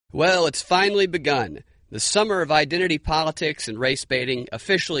Well, it's finally begun. The summer of identity politics and race baiting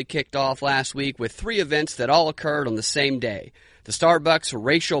officially kicked off last week with 3 events that all occurred on the same day. The Starbucks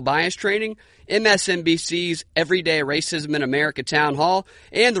Racial Bias Training, MSNBC's Everyday Racism in America Town Hall,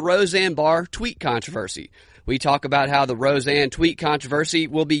 and the Roseanne Barr tweet controversy. We talk about how the Roseanne tweet controversy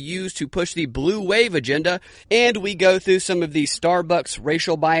will be used to push the blue wave agenda, and we go through some of the Starbucks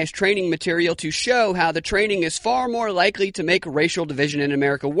racial bias training material to show how the training is far more likely to make racial division in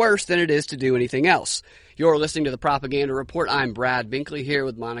America worse than it is to do anything else. You're listening to the Propaganda Report. I'm Brad Binkley here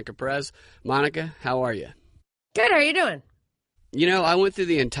with Monica Perez. Monica, how are you? Good. How are you doing? You know, I went through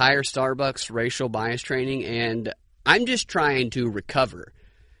the entire Starbucks racial bias training, and I'm just trying to recover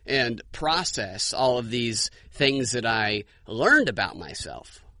and process all of these things that I learned about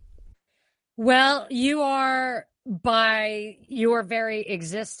myself. Well, you are, by your very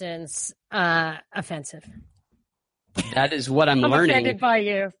existence, offensive. That is what I'm learning. I'm offended by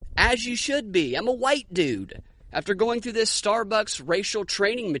you. As you should be. I'm a white dude. After going through this Starbucks racial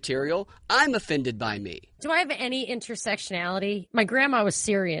training material, I'm offended by me. Do I have any intersectionality? My grandma was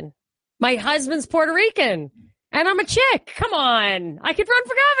Syrian. My husband's Puerto Rican. And I'm a chick. Come on. I could run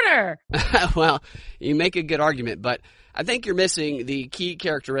for governor. Well, you make a good argument, but I think you're missing the key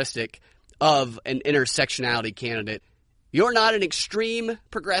characteristic of an intersectionality candidate. You're not an extreme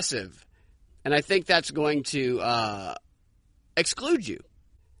progressive. And I think that's going to exclude you.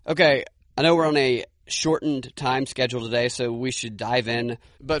 Okay, I know we're on a shortened time schedule today, so we should dive in.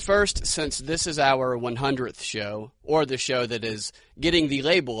 But first, since this is our 100th show, or the show that is getting the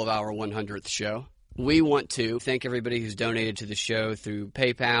label of our 100th show, we want to thank everybody who's donated to the show through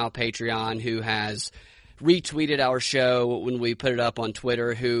PayPal, Patreon, who has retweeted our show when we put it up on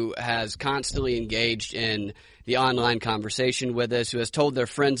Twitter, who has constantly engaged in the online conversation with us, who has told their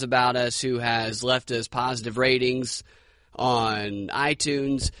friends about us, who has left us positive ratings on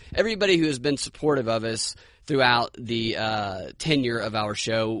iTunes. Everybody who has been supportive of us throughout the tenure of our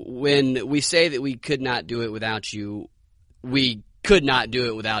show. When we say that we could not do it without you, we could not do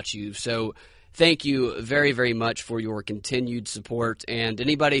it without you. So thank you very, very much for your continued support. And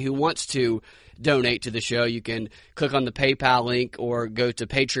anybody who wants to donate to the show, you can click on the PayPal link or go to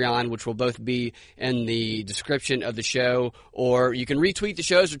Patreon, which will both be in the description of the show, or you can retweet the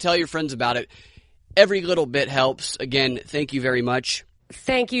shows or tell your friends about it. Every little bit helps. Again, thank you very much.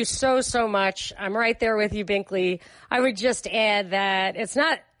 Thank you so, so much. I'm right there with you, Binkley. I would just add that it's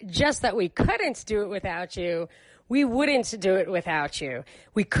not just that we couldn't do it without you. We wouldn't do it without you.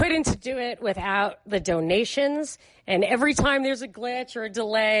 We couldn't do it without the donations. And every time there's a glitch or a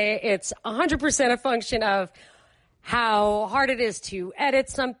delay, it's 100% a function of how hard it is to edit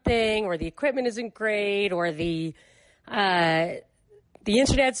something, or the equipment isn't great, or the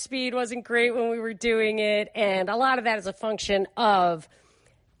internet speed wasn't great when we were doing it. And a lot of that is a function of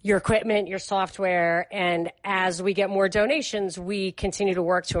your equipment, your software. And as we get more donations, we continue to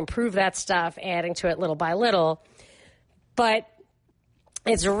work to improve that stuff, adding to it little by little. But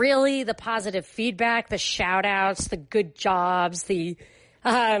it's really the positive feedback, the shout outs, the good jobs, the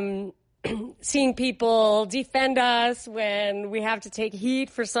seeing people defend us when we have to take heat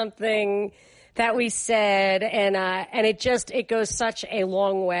for something that we said. And it goes such a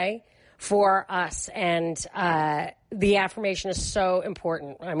long way for us. And the affirmation is so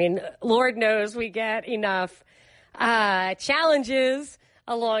important. I mean, Lord knows we get enough challenges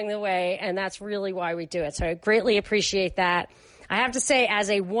along the way, and that's really why we do it. So I greatly appreciate that. I have to say, as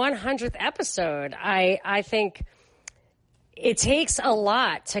a 100th episode, I think it takes a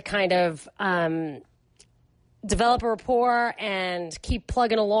lot to kind of develop a rapport and keep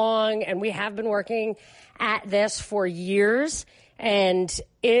plugging along, and we have been working at this for years, and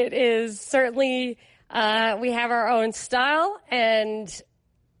it is certainly we have our own style, and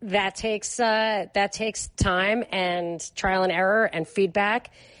that takes time and trial and error and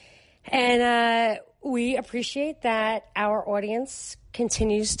feedback. And we appreciate that our audience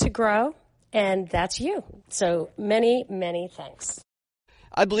continues to grow, and that's you. So many, many thanks.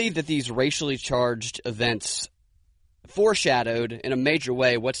 I believe that these racially charged events foreshadowed in a major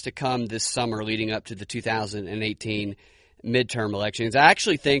way what's to come this summer leading up to the 2018 midterm elections. I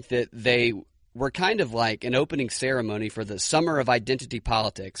actually think that they were kind of like an opening ceremony for the summer of identity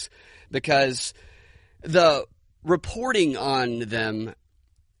politics, because the reporting on them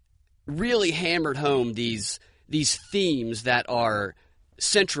really hammered home these themes that are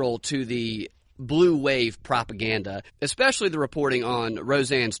central to the blue wave propaganda, especially the reporting on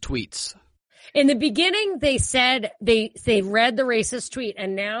Roseanne's tweets. In the beginning, they said they read the racist tweet,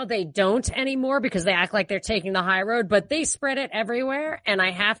 and now they don't anymore because they act like they're taking the high road, but they spread it everywhere. And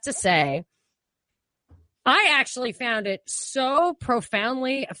I have to say, I actually found it so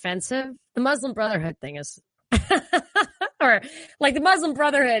profoundly offensive. The Muslim Brotherhood thing is, or like the Muslim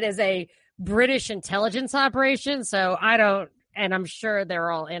Brotherhood is a British intelligence operation. So I don't, and I'm sure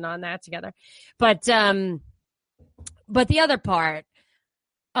they're all in on that together. But the other part,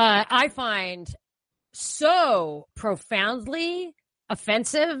 I find so profoundly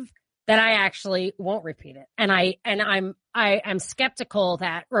offensive that I actually won't repeat it. And I'm skeptical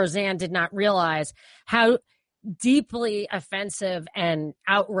that Roseanne did not realize how deeply offensive and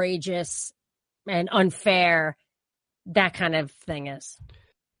outrageous and unfair that kind of thing is.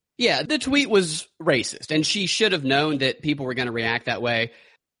 Yeah, the tweet was racist, and she should have known that people were going to react that way.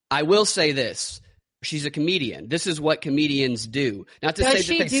 I will say this. She's a comedian. This is what comedians do. Not to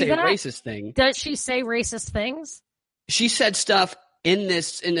say that they say racist thing. Does she say racist things? She said stuff in a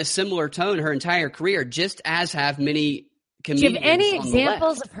similar tone her entire career, just as have many comedians. Do you have any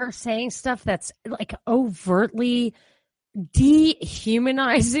examples of her saying stuff that's like overtly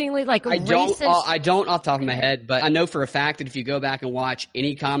dehumanizingly like racist? I don't off the top of my head, but I know for a fact that if you go back and watch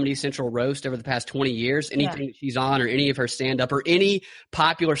any Comedy Central roast over the past 20 years, anything that she's on or any of her stand-up or any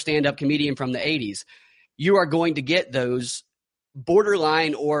popular stand-up comedian from the 80s, you are going to get those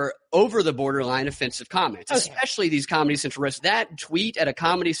borderline or over the borderline offensive comments, especially these Comedy Central roasts. That tweet at a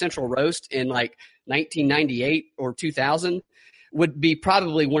Comedy Central roast in like 1998 or 2000 would be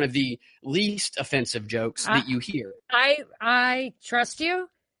probably one of the least offensive jokes that you hear. I trust you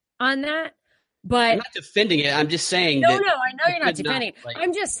on that, but I'm not defending it. I'm just saying I know you're not defending it.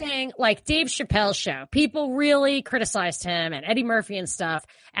 I'm just saying, like Dave Chappelle's show, people really criticized him and Eddie Murphy and stuff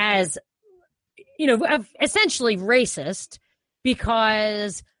as, essentially racist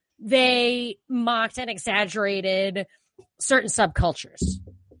because they mocked and exaggerated certain subcultures.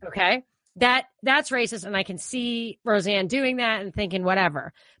 Okay. That's racist, and I can see Roseanne doing that and thinking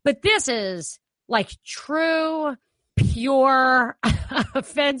whatever. But this is like true, pure,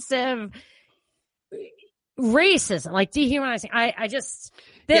 offensive racism, like dehumanizing.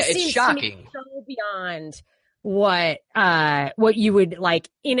 This seems shocking. To me so beyond what you would like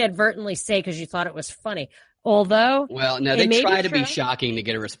inadvertently say because you thought it was funny. Although, well, no, they try to be shocking to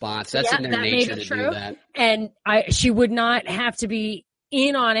get a response. That's in their nature to do that. And she would not have to be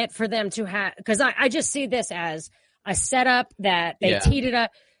in on it for them to have, because I just see this as a setup that they teed it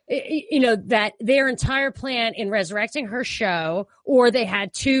up, that their entire plan in resurrecting her show, or they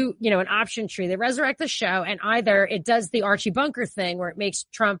had an option tree. They resurrect the show, and either it does the Archie Bunker thing where it makes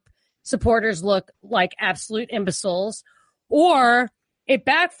Trump supporters look like absolute imbeciles, or it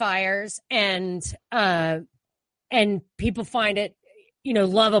backfires and people find it,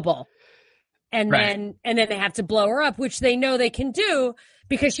 lovable. And then they have to blow her up, which they know they can do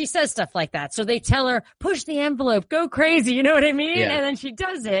because she says stuff like that. So they tell her, push the envelope, go crazy. You know what I mean? Yeah. And then she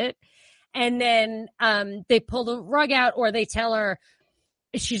does it. And then they pull the rug out, or they tell her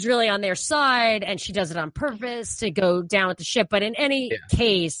she's really on their side and she does it on purpose to go down with the ship. But in any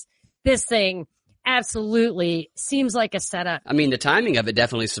case, this thing absolutely seems like a setup. I mean, the timing of it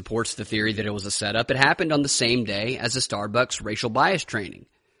definitely supports the theory that it was a setup. It happened on the same day as the Starbucks racial bias training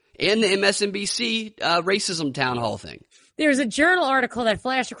and the MSNBC racism town hall thing. There's a journal article that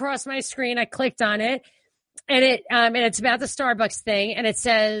flashed across my screen. I clicked on it, and it's about the Starbucks thing, and it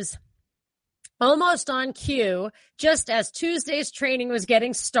says, almost on cue, just as Tuesday's training was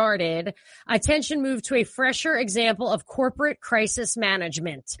getting started, attention moved to a fresher example of corporate crisis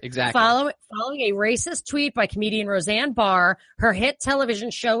management. Exactly. Following a racist tweet by comedian Roseanne Barr, her hit television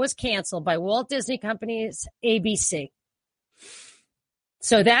show was canceled by Walt Disney Company's ABC.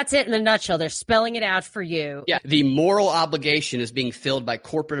 So that's it in a nutshell. They're spelling it out for you. Yeah, the moral obligation is being filled by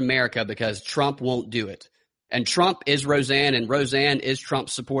corporate America because Trump won't do it. And Trump is Roseanne, and Roseanne is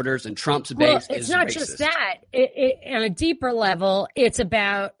Trump's supporters, and Trump's base is racist. It's not just that. On a deeper level, it's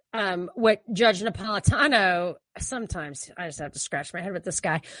about what Judge Napolitano, sometimes I just have to scratch my head with this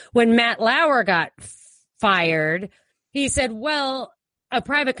guy. When Matt Lauer got fired, he said, well, a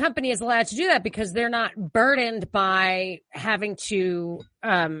private company is allowed to do that because they're not burdened by having to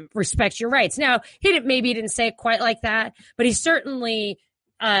respect your rights. Now, he didn't say it quite like that, but he certainly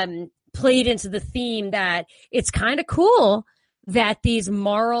played into the theme that it's kind of cool that these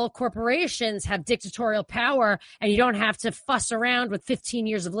moral corporations have dictatorial power and you don't have to fuss around with 15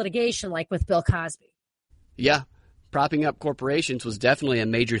 years of litigation like with Bill Cosby. Yeah. Propping up corporations was definitely a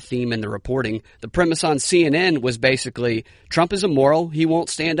major theme in the reporting. The premise on CNN was basically Trump is immoral. He won't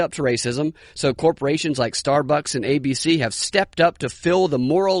stand up to racism. So corporations like Starbucks and ABC have stepped up to fill the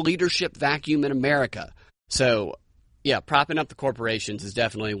moral leadership vacuum in America. So, yeah, propping up the corporations is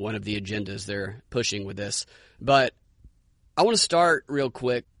definitely one of the agendas they're pushing with this. But I want to start real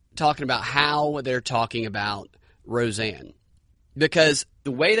quick talking about how they're talking about Roseanne. Because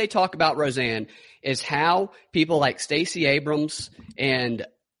the way they talk about Roseanne is how people like Stacey Abrams and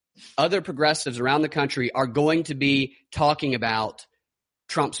other progressives around the country are going to be talking about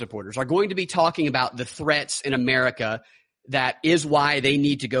Trump supporters, are going to be talking about the threats in America. That is why they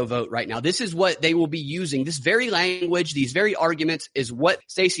need to go vote right now. This is what they will be using. This very language, these very arguments is what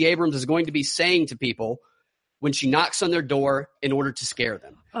Stacey Abrams is going to be saying to people when she knocks on their door in order to scare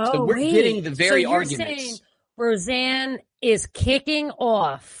them. Oh, so we're getting the very arguments. Saying Roseanne is kicking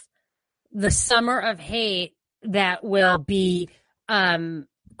off the summer of hate that will be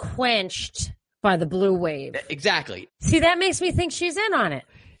quenched by the blue wave. Exactly. See, that makes me think she's in on it.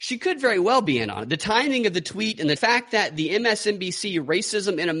 She could very well be in on it. The timing of the tweet and the fact that the MSNBC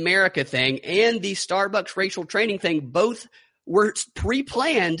racism in America thing and the Starbucks racial training thing both were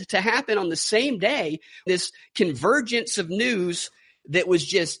pre-planned to happen on the same day. This convergence of news that was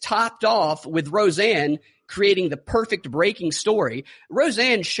just topped off with Roseanne creating the perfect breaking story.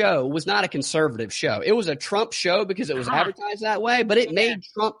 Roseanne's show was not a conservative show. It was a Trump show because it was advertised that way, but it made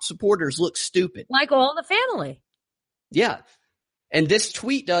Trump supporters look stupid. Like All in the Family. Yeah. And this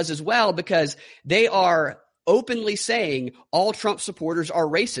tweet does as well because they are openly saying all Trump supporters are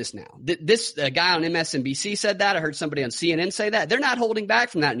racist now. This guy on MSNBC said that. I heard somebody on CNN say that. They're not holding back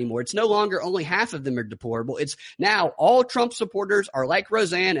from that anymore. It's no longer only half of them are deplorable. It's now all Trump supporters are like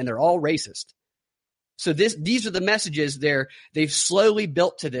Roseanne and they're all racist. So these are the messages they've slowly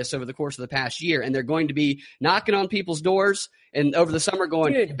built to this over the course of the past year, and they're going to be knocking on people's doors and over the summer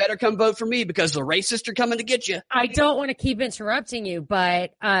going, you better come vote for me because the racists are coming to get you. I don't want to keep interrupting you,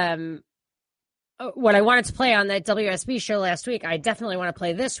 but what I wanted to play on that WSB show last week, I definitely want to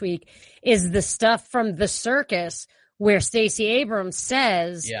play this week, is the stuff from The Circus where Stacey Abrams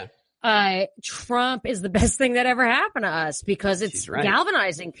says Trump is the best thing that ever happened to us because it's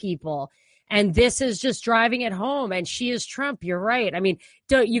galvanizing people. And this is just driving it home. And she is Trump. You're right. I mean,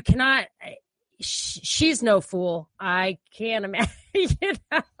 you cannot. She's no fool. I can't imagine.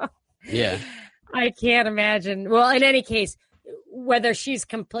 Yeah. I can't imagine. Well, in any case, whether she's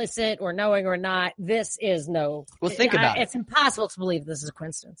complicit or knowing or not, this is no. Well, think about it. It's impossible to believe this is a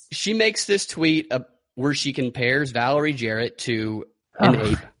coincidence. She makes this tweet where she compares Valerie Jarrett to an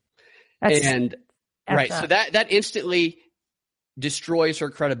ape. So that instantly destroys her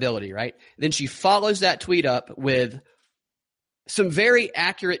credibility, right? Then she follows that tweet up with some very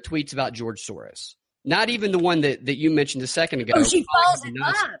accurate tweets about George Soros. Not even the one that you mentioned a second ago. Oh, she follows it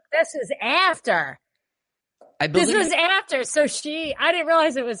up. This is after. This was after. So I didn't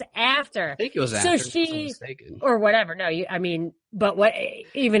realize it was after. I think it was after. So she, or whatever. No, but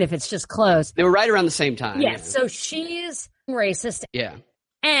even if it's just close. They were right around the same time. Yes. Yeah. So she's racist. Yeah.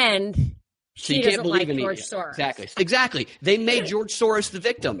 And so you can't believe in George Soros. Exactly. They made George Soros the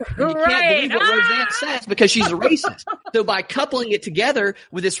victim. And you can't believe what Roseanne says because she's a racist. So by coupling it together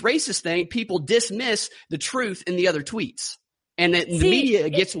with this racist thing, people dismiss the truth in the other tweets. And the media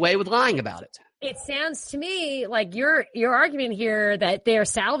gets away with lying about it. It sounds to me like your argument here that they're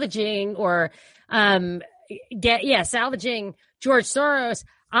salvaging or salvaging George Soros.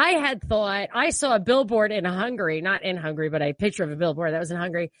 I had thought I saw a billboard in Hungary, not in Hungary, but a picture of a billboard that was in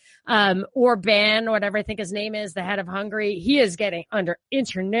Hungary. Orban, whatever I think his name is, the head of Hungary, he is getting under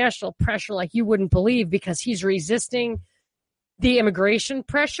international pressure like you wouldn't believe because he's resisting the immigration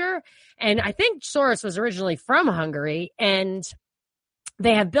pressure. And I think Soros was originally from Hungary, and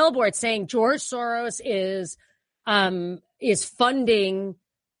they have billboards saying George Soros is funding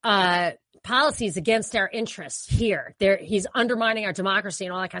policies against our interests here. He's undermining our democracy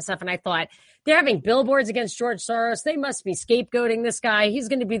and all that kind of stuff. And I thought, they're having billboards against George Soros. They must be scapegoating this guy. He's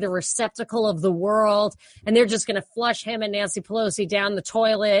going to be the receptacle of the world. And they're just going to flush him and Nancy Pelosi down the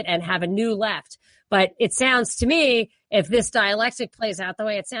toilet and have a new left. But it sounds to me, if this dialectic plays out the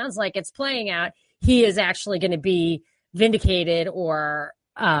way it sounds like it's playing out, he is actually going to be vindicated or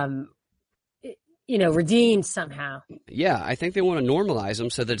redeemed somehow. Yeah, I think they want to normalize them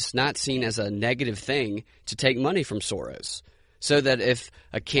so that it's not seen as a negative thing to take money from Soros. So that if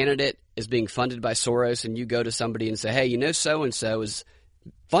a candidate is being funded by Soros and you go to somebody and say, hey, so-and-so is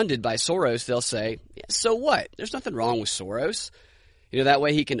funded by Soros, they'll say, yeah, so what? There's nothing wrong with Soros. That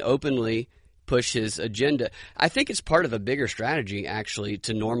way he can openly push his agenda. I think it's part of a bigger strategy, actually,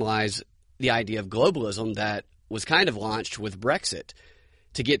 to normalize the idea of globalism that was kind of launched with Brexit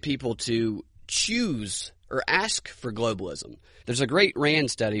to get people to choose or ask for globalism. There's a great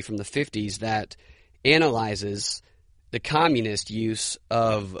RAND study from the 50s that analyzes the communist use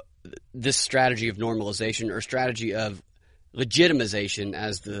of this strategy of normalization or strategy of legitimization,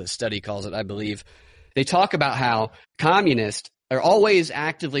 as the study calls it, I believe. They talk about how communists are always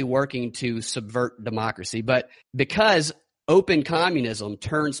actively working to subvert democracy. But because open communism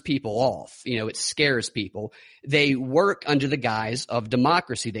turns people off, it scares people, they work under the guise of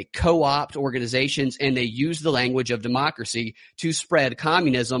democracy. They co-opt organizations and they use the language of democracy to spread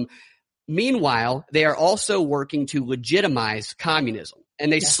communism. Meanwhile, they are also working to legitimize communism.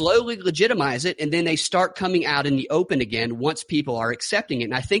 And they slowly legitimize it, and then they start coming out in the open again once people are accepting it.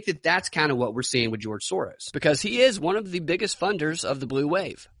 And I think that that's kind of what we're seeing with George Soros, because he is one of the biggest funders of the blue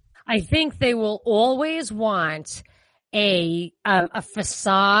wave. I think they will always want a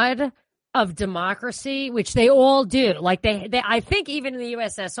facade of democracy, which they all do. Like they I think even in the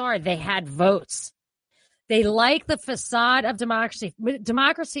USSR, they had votes. They like the facade of democracy.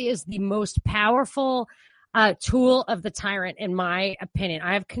 Democracy is the most powerful tool of the tyrant, in my opinion.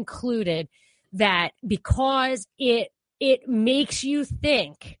 I have concluded that because it makes you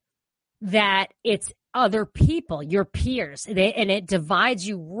think that it's other people, your peers, and it divides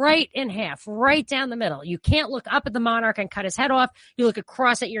you right in half, right down the middle. You can't look up at the monarch and cut his head off. You look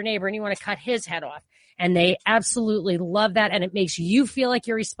across at your neighbor and you want to cut his head off. And they absolutely love that. And it makes you feel like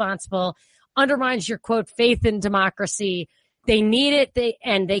you're responsible, undermines your, quote, faith in democracy. They need it,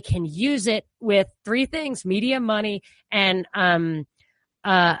 they can use it with three things: media, money, and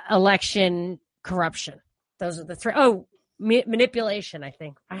election corruption. Those are the three. Oh, manipulation, I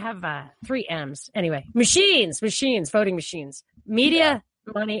think. I have 3 M's. Anyway, machines, voting machines. Media,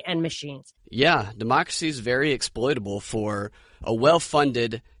 money, and machines. Yeah, democracy is very exploitable for a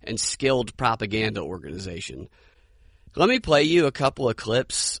well-funded and skilled propaganda organization. Let me play you a couple of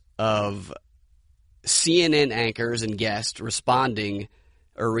clips of CNN anchors and guests responding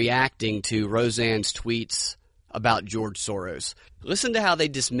or reacting to Roseanne's tweets about George Soros. Listen to how they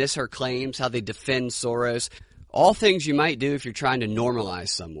dismiss her claims, how they defend Soros, all things you might do if you're trying to normalize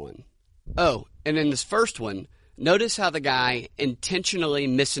someone. Oh, and in this first one, notice how the guy intentionally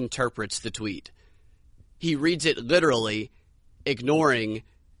misinterprets the tweet. He reads it literally, ignoring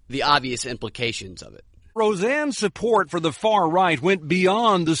the obvious implications of it. Roseanne's support for the far right went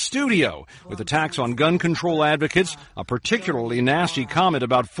beyond the studio, with attacks on gun control advocates, a particularly nasty comment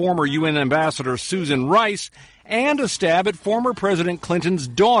about former UN Ambassador Susan Rice, and a stab at former President Clinton's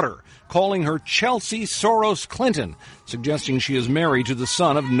daughter, calling her Chelsea Soros Clinton, suggesting she is married to the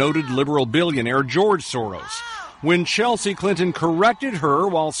son of noted liberal billionaire George Soros. When Chelsea Clinton corrected her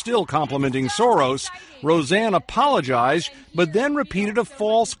while still complimenting Soros, Roseanne apologized, but then repeated a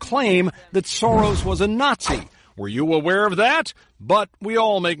false claim that Soros was a Nazi. Were you aware of that? But we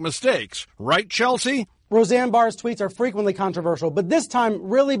all make mistakes. Right, Chelsea? Roseanne Barr's tweets are frequently controversial, but this time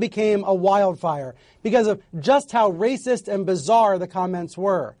really became a wildfire because of just how racist and bizarre the comments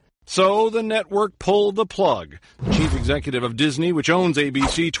were. So the network pulled the plug. The chief executive of Disney, which owns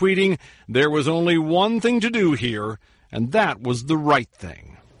ABC, tweeting, "There was only one thing to do here, and that was the right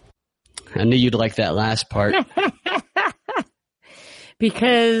thing." I knew you'd like that last part.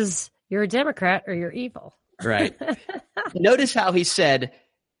 Because you're a Democrat or you're evil. Right. Notice how he said,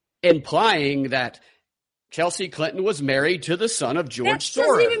 implying that Chelsea Clinton was married to the son of George Soros. That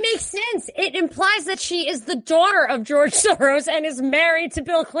doesn't even make sense. It implies that she is the daughter of George Soros and is married to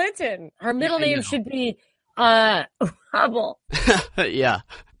Bill Clinton. Her middle name should be Hubble. Yeah.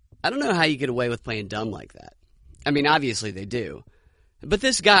 I don't know how you get away with playing dumb like that. I mean, obviously they do. But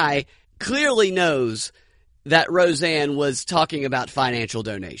this guy clearly knows that Roseanne was talking about financial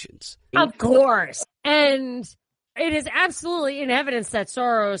donations. Of course. And it is absolutely in evidence that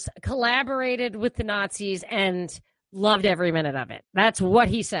Soros collaborated with the Nazis and loved every minute of it. That's what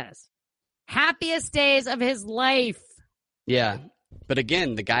he says. Happiest days of his life. Yeah. But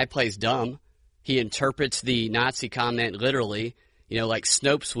again, the guy plays dumb. He interprets the Nazi comment literally, like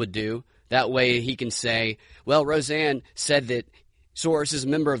Snopes would do. That way he can say, well, Roseanne said that Soros is a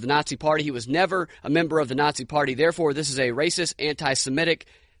member of the Nazi Party. He was never a member of the Nazi Party. Therefore, this is a racist, anti-Semitic,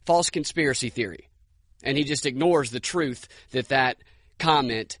 false conspiracy theory. And he just ignores the truth that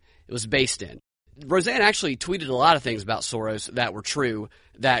comment was based in. Roseanne actually tweeted a lot of things about Soros that were true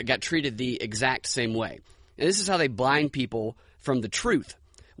that got treated the exact same way. And this is how they blind people from the truth.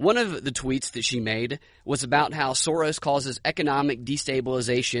 One of the tweets that she made was about how Soros causes economic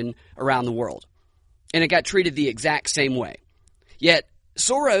destabilization around the world. And it got treated the exact same way. Yet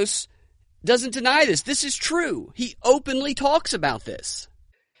Soros doesn't deny this. This is true. He openly talks about this.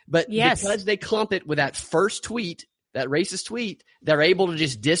 But because they clump it with that first tweet, that racist tweet, they're able to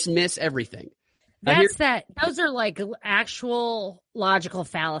just dismiss everything. Those are like actual logical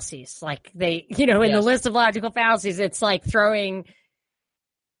fallacies. Like they, in the list of logical fallacies, it's like throwing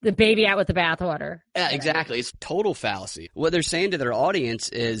the baby out with the bathwater. Yeah, exactly. It's total fallacy. What they're saying to their audience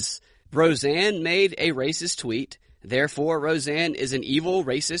is Roseanne made a racist tweet Therefore, Roseanne is an evil,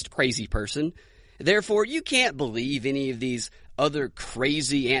 racist, crazy person. Therefore, you can't believe any of these other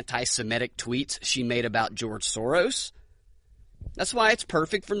crazy anti-Semitic tweets she made about George Soros. That's why it's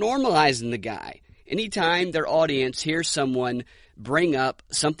perfect for normalizing the guy. Anytime their audience hears someone bring up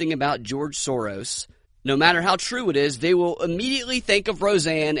something about George Soros, no matter how true it is, they will immediately think of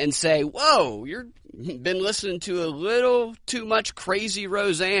Roseanne and say, whoa, you've been listening to a little too much crazy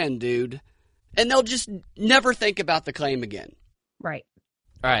Roseanne, dude. And they'll just never think about the claim again. Right.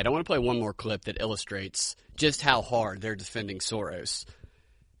 All right, I want to play one more clip that illustrates just how hard they're defending Soros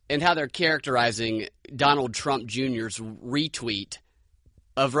and how they're characterizing Donald Trump Jr.'s retweet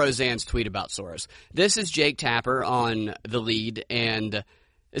of Roseanne's tweet about Soros. This is Jake Tapper on The Lead, and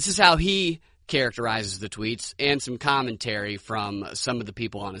this is how he characterizes the tweets and some commentary from some of the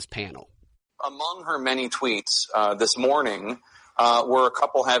people on his panel. Among her many tweets this morning were a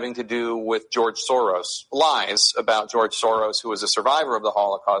couple having to do with George Soros, lies about George Soros, who was a survivor of the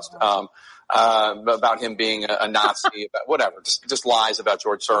Holocaust, about him being a Nazi, about whatever, just lies about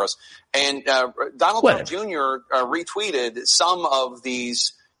George Soros. And Donald Trump Jr. Retweeted some of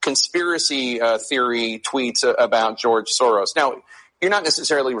these conspiracy theory tweets about George Soros. Now, you're not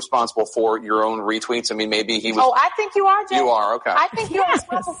necessarily responsible for your own retweets. I mean, maybe he was... Oh, I think you are, Jay. You are, okay. I think you're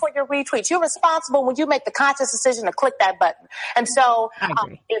responsible for your retweets. You're responsible when you make the conscious decision to click that button. And so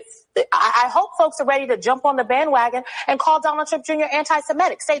I hope folks are ready to jump on the bandwagon and call Donald Trump Jr.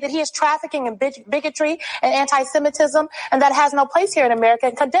 anti-Semitic, say that he is trafficking in bigotry and anti-Semitism, and that has no place here in America,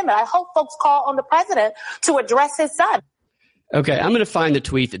 and condemn it. I hope folks call on the president to address his son. Okay, I'm going to find the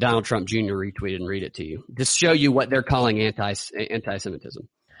tweet that Donald Trump Jr. retweeted and read it to you to show you what they're calling anti-Semitism.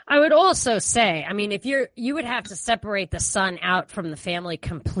 I would also say, I mean, if you would have to separate the son out from the family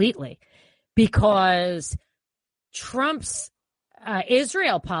completely, because Trump's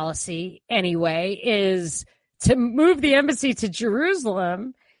Israel policy, anyway, is to move the embassy to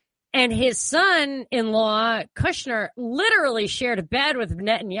Jerusalem. And his son-in-law, Kushner, literally shared a bed with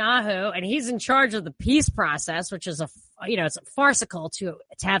Netanyahu, and he's in charge of the peace process, which is it's farcical to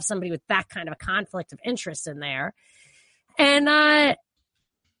have somebody with that kind of a conflict of interest in there. And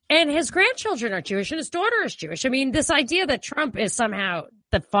his grandchildren are Jewish, and his daughter is Jewish. I mean, this idea that Trump is somehow,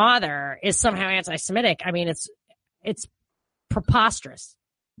 the father is somehow anti-Semitic, I mean, it's preposterous.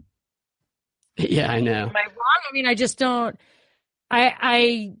 Yeah, I know. Am I wrong? I mean, I just don't.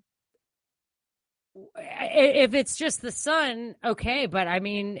 If it's just the son, okay, but I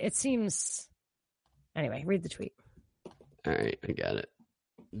mean, it seems... Anyway, read the tweet. All right, I got it.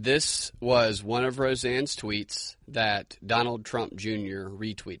 This was one of Roseanne's tweets that Donald Trump Jr.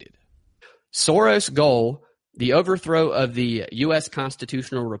 retweeted. Soros' goal, the overthrow of the U.S.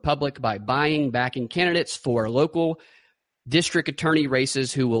 constitutional republic by backing candidates for local district attorney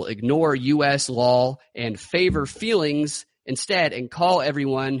races who will ignore U.S. law and favor feelings instead and call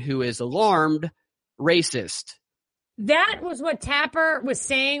everyone who is alarmed racist. That was what Tapper was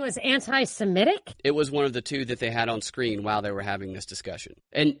saying was anti-Semitic? It was one of the two that they had on screen while they were having this discussion.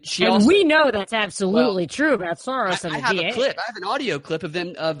 And we know that's absolutely true about Soros and the DA. I have an audio clip of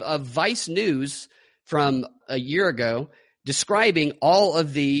them of Vice News from a year ago describing all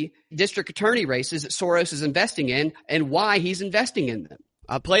of the district attorney races that Soros is investing in and why he's investing in them.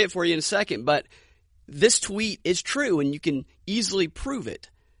 I'll play it for you in a second, but this tweet is true and you can easily prove it.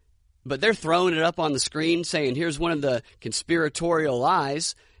 But they're throwing it up on the screen saying, here's one of the conspiratorial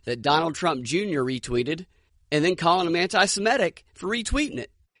lies that Donald Trump Jr. retweeted, and then calling him anti-Semitic for retweeting it.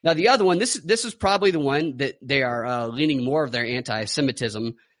 Now, the other one, this is probably the one that they are leaning more of their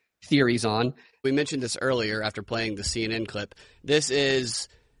anti-Semitism theories on. We mentioned this earlier after playing the CNN clip. This is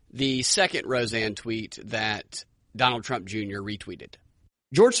the second Roseanne tweet that Donald Trump Jr. retweeted.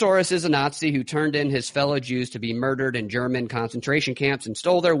 George Soros is a Nazi who turned in his fellow Jews to be murdered in German concentration camps and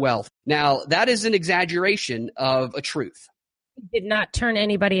stole their wealth. Now, that is an exaggeration of a truth. He did not turn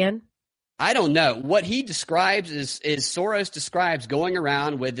anybody in? I don't know. What he describes is Soros describes going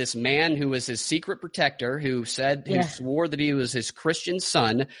around with this man who was his secret protector, who swore that he was his Christian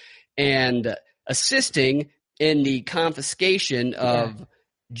son, and assisting in the confiscation of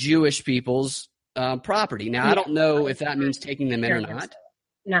Jewish people's property. Now, I don't know if that means taking them in or not.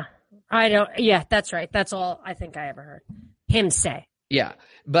 No, I don't. Yeah, that's right. That's all I think I ever heard him say. Yeah.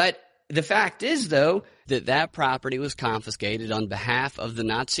 But the fact is, though, that property was confiscated on behalf of the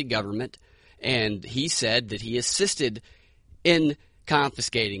Nazi government. And he said that he assisted in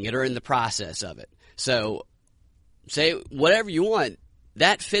confiscating it or in the process of it. So say whatever you want.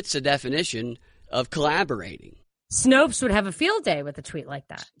 That fits the definition of collaborating. Snopes would have a field day with a tweet like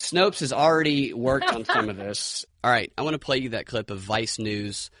that. Snopes has already worked on some of this. All right, I want to play you that clip of Vice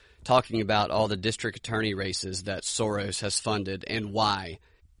News talking about all the district attorney races that Soros has funded and why.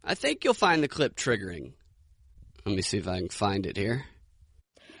 I think you'll find the clip triggering. Let me see if I can find it here.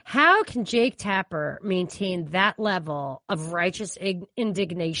 How can Jake Tapper maintain that level of righteous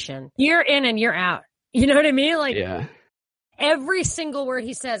indignation year in and year out? You know what I mean? Like, yeah. Every single word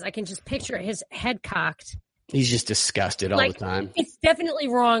he says, I can just picture his head cocked. He's just disgusted all the time. It's definitely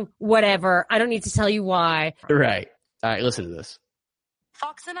wrong. Whatever. I don't need to tell you why. Right. All right, listen to this.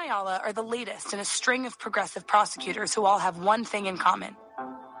 Fox and Ayala are the latest in a string of progressive prosecutors who all have one thing in common: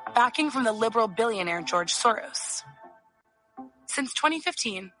 backing from the liberal billionaire George Soros. Since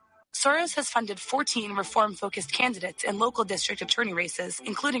 2015, Soros has funded 14 reform-focused candidates in local district attorney races,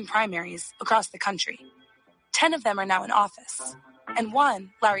 including primaries, across the country. 10 of them are now in office, and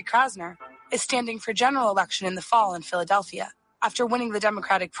one, Larry Krasner, is standing for general election in the fall in Philadelphia after winning the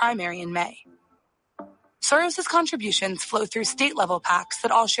Democratic primary in May. Soros' contributions flow through state-level PACs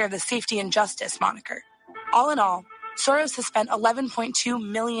that all share the safety and justice moniker. All in all, Soros has spent $11.2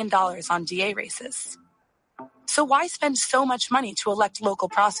 million on DA races. So why spend so much money to elect local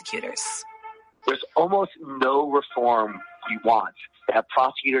prosecutors? There's almost no reform we want that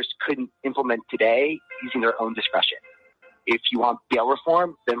prosecutors couldn't implement today using their own discretion. If you want bail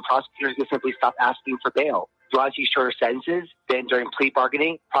reform, then prosecutors can simply stop asking for bail. If you want to see shorter sentences, then during plea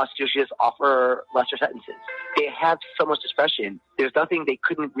bargaining, prosecutors just offer lesser sentences. They have so much discretion. There's nothing they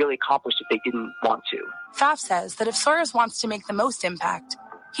couldn't really accomplish if they didn't want to. Pfaff says that if Soros wants to make the most impact,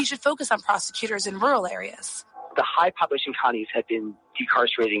 he should focus on prosecutors in rural areas. The high population counties have been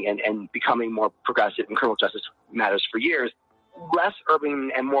decarcerating and becoming more progressive in criminal justice matters for years. Less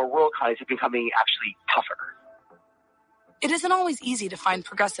urban and more rural counties have been becoming actually tougher. It isn't always easy to find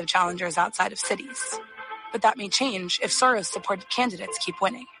progressive challengers outside of cities, but that may change if Soros-supported candidates keep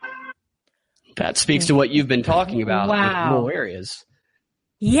winning. That speaks to what you've been talking about Wow. with rural areas.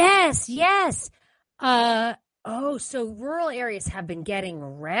 Yes. So rural areas have been getting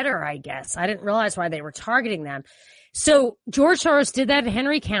redder, I guess. I didn't realize why they were targeting them. So George Soros did that in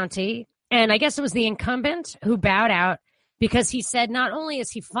Henry County, and I guess it was the incumbent who bowed out because he said not only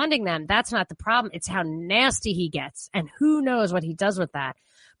is he funding them, that's not the problem, it's how nasty he gets, and who knows what he does with that.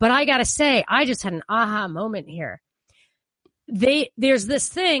 But I got to say, I just had an aha moment here. There's this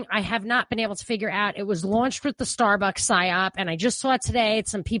thing I have not been able to figure out. It was launched with the Starbucks PSYOP, and I just saw it today.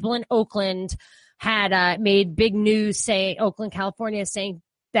 Some people in Oakland had made big news, Oakland, California, saying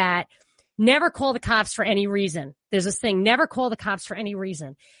that never call the cops for any reason. There's this thing, never call the cops for any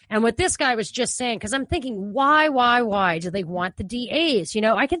reason. And what this guy was just saying, because I'm thinking, why do they want the DAs? You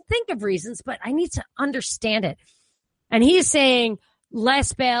know, I can think of reasons, but I need to understand it. And he's saying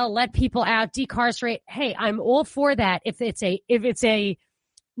less bail, let people out, decarcerate. Hey, I'm all for that if it's a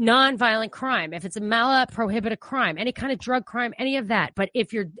nonviolent crime, if it's a mala-prohibited crime, any kind of drug crime, any of that. But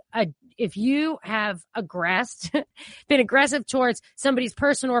if you have been aggressive towards somebody's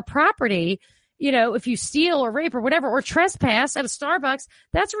person or property, you know, if you steal or rape or whatever, or trespass at a Starbucks,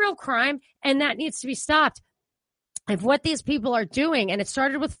 that's a real crime, and that needs to be stopped. If what these people are doing, and it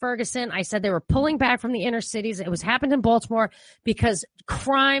started with Ferguson, I said they were pulling back from the inner cities. It was happened in Baltimore because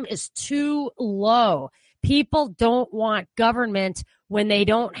crime is too low. People don't want government when they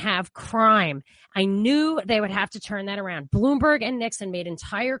don't have crime. I knew they would have to turn that around. Bloomberg and Nixon made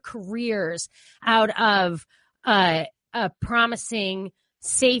entire careers out of promising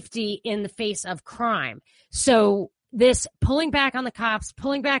safety in the face of crime. So this pulling back on the cops,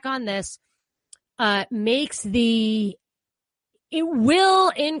 pulling back on this, it will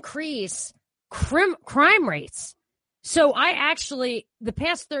increase crime rates. So I actually, the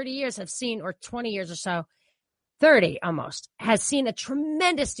past 30 years have seen, or 20 years or so, 30 almost, has seen a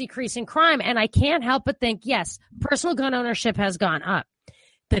tremendous decrease in crime. And I can't help but think, yes, personal gun ownership has gone up.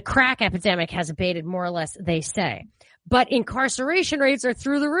 The crack epidemic has abated more or less, they say. But incarceration rates are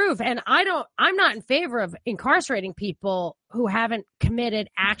through the roof. And I'm not in favor of incarcerating people who haven't committed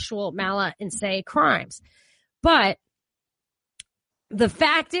actual mala and say crimes. But the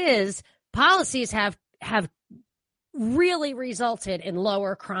fact is, policies have really resulted in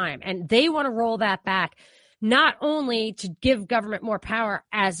lower crime. And they want to roll that back, not only to give government more power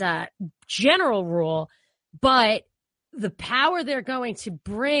as a general rule, but the power they're going to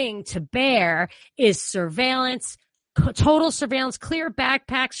bring to bear is surveillance, total surveillance, clear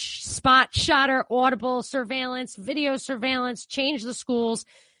backpacks, spot, shutter, audible surveillance, video surveillance, change the schools,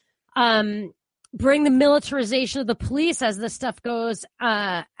 bring the militarization of the police as this stuff goes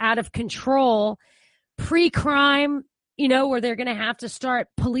out of control, pre-crime, you know, where they're going to have to start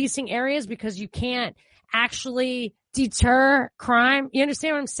policing areas because you can't actually deter crime. You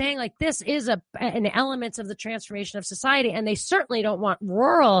understand what I'm saying? Like, this is an element of the transformation of society, and they certainly don't want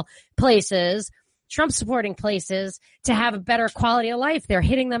rural places, Trump supporting places, to have a better quality of life. They're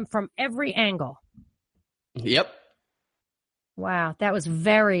hitting them from every angle. Yep. Wow, that was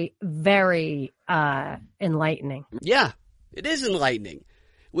very, very enlightening. Yeah, it is enlightening,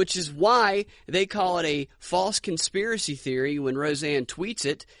 which is why they call it a false conspiracy theory when Roseanne tweets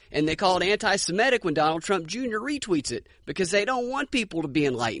it, and they call it anti-Semitic when Donald Trump Jr. retweets it, because they don't want people to be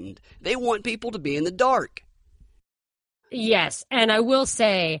enlightened. They want people to be in the dark. Yes, and I will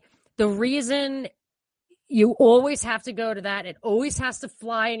say, the reason you always have to go to that, it always has to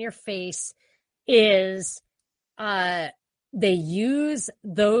fly in your face, is they use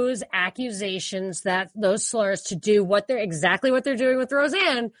those accusations, those slurs, to do exactly what they're doing with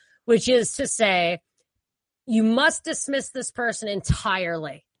Roseanne, which is to say, you must dismiss this person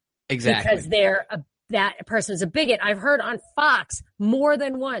entirely. Exactly. Because that person is a bigot. I've heard on Fox more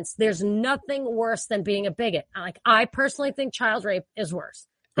than once, there's nothing worse than being a bigot. Like, I personally think child rape is worse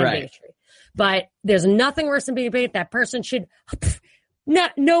than bigotry. But there's nothing worse than being a bigot. That person should,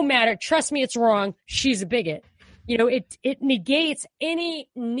 no matter, trust me, it's wrong. She's a bigot. You know, it negates any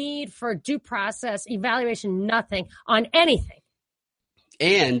need for due process, evaluation, nothing on anything.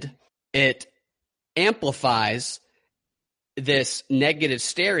 And it amplifies this negative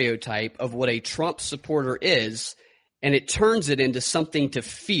stereotype of what a Trump supporter is, and it turns it into something to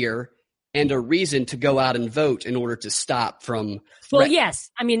fear and a reason to go out and vote in order to stop from. Well, yes.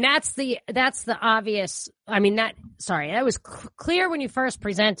 I mean, that's the obvious. I mean, that was clear when you first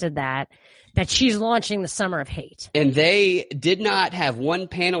presented that she's launching the summer of hate. And they did not have one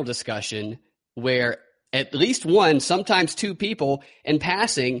panel discussion where at least one, sometimes two people in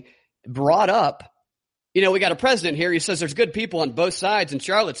passing brought up, you know, we got a president here. He says there's good people on both sides in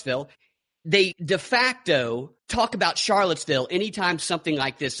Charlottesville. They de facto talk about Charlottesville anytime something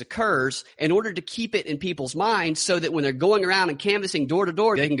like this occurs in order to keep it in people's minds so that when they're going around and canvassing door to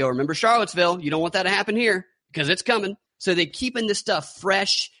door, they can go, remember Charlottesville. You don't want that to happen here because it's coming. So they keeping this stuff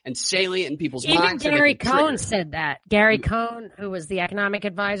fresh and salient in people's minds. Even Gary Cohn said that. Gary Cohn, who was the economic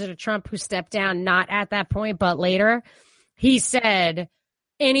advisor to Trump, who stepped down not at that point, but later, he said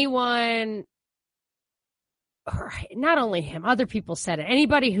anyone, or not only him, other people said it,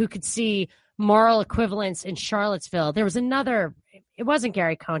 anybody who could see moral equivalence in Charlottesville. There was another, it wasn't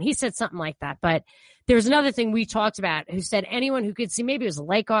Gary Cohn. He said something like that, but there was another thing we talked about who said anyone who could see, maybe it was a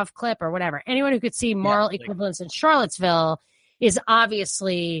Lakoff clip or whatever, anyone who could see moral equivalence in Charlottesville is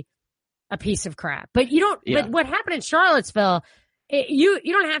obviously a piece of crap. But you don't, but what happened in Charlottesville, you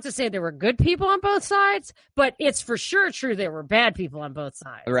don't have to say there were good people on both sides, but it's for sure true there were bad people on both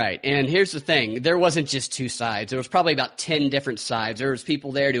sides. Right. And here's the thing. There wasn't just two sides. There was probably about 10 different sides. There was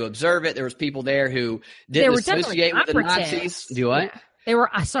people there to observe it. There was people there who didn't associate with the Nazis. Do what? Yeah.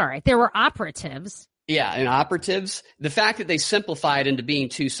 There were operatives. Yeah, and operatives. The fact that they simplified into being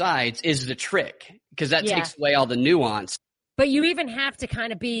two sides is the trick, because that takes away all the nuance. But you even have to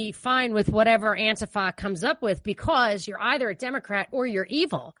kind of be fine with whatever Antifa comes up with, because you're either a Democrat or you're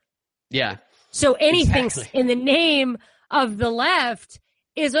evil. Yeah. So anything in the name of the left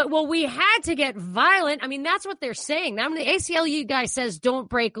is, well, we had to get violent. I mean, that's what they're saying. Now, when the ACLU guy says, don't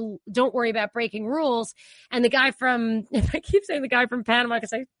worry about breaking rules. And the guy from, if I keep saying the guy from Panama,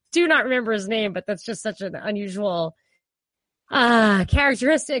 because I do not remember his name, but that's just such an unusual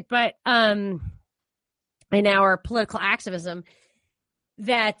characteristic. But in our political activism,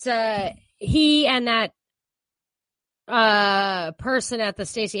 that he and that person at the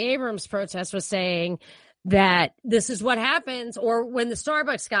Stacey Abrams protest was saying that this is what happens, or when the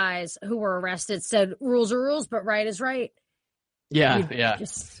Starbucks guys who were arrested said rules are rules, but right is right. Yeah,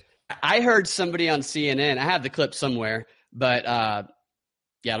 I heard somebody on CNN, I have the clip somewhere, but I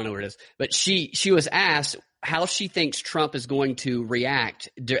don't know where it is, but she was asked how she thinks Trump is going to react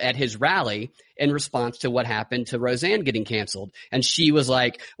at his rally in response to what happened to Roseanne getting canceled. And she was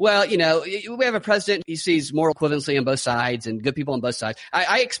like, well, you know, we have a president, he sees moral equivalency on both sides and good people on both sides.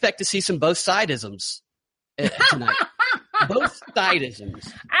 I expect to see some both sidisms tonight. Both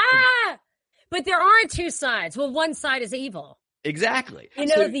sidisms. But there aren't two sides. Well, one side is evil. Exactly. You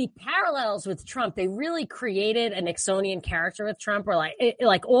know, the parallels with Trump, they really created a Nixonian character with Trump, where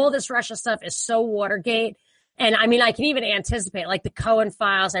like all this Russia stuff is so Watergate. And I mean, I can even anticipate, like the Cohen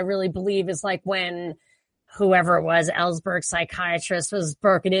files, I really believe is like when whoever it was, Ellsberg psychiatrist, was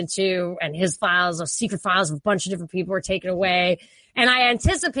broken into, and his files, secret files of a bunch of different people were taken away. And I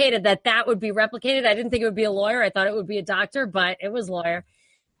anticipated that would be replicated. I didn't think it would be a lawyer. I thought it would be a doctor, but it was a lawyer.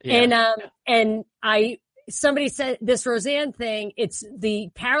 Yeah. And somebody said this Roseanne thing, it's the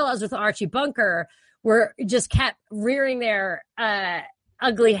parallels with Archie Bunker, were just kept rearing their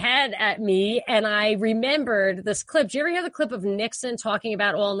ugly head at me. And I remembered this clip. Did you ever hear the clip of Nixon talking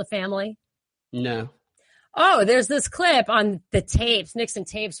about All in the Family? No. Oh, there's this clip on the tapes, Nixon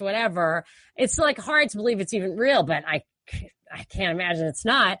tapes, whatever. It's like hard to believe it's even real, but I can't imagine it's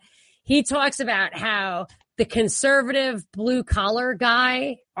not. He talks about how the conservative blue collar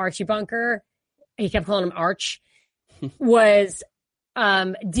guy, Archie Bunker, he kept calling him Arch, was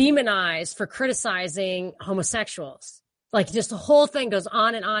demonized for criticizing homosexuals. Like, just the whole thing goes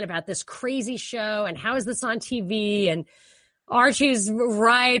on and on about this crazy show and how is this on TV, and Archie's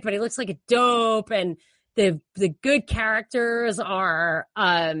right, but he looks like a dope, and the good characters are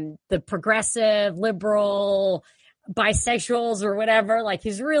the progressive, liberal, bisexuals or whatever. Like,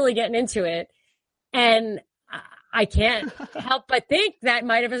 he's really getting into it. And I can't help but think that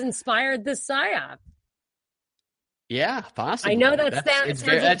might have inspired this PSYOP. Yeah, possibly. I know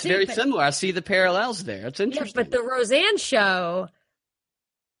that's very similar. I see the parallels there. It's interesting. Yeah, but the Roseanne show,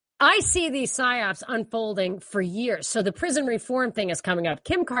 I see these PSYOPs unfolding for years. So the prison reform thing is coming up.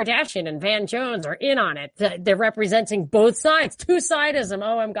 Kim Kardashian and Van Jones are in on it. They're representing both sides. Two-sidism.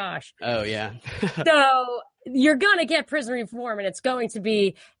 Oh, my gosh. Oh, yeah. So you're going to get prison reform, and it's going to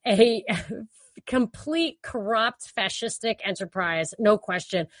be a complete corrupt fascistic enterprise, no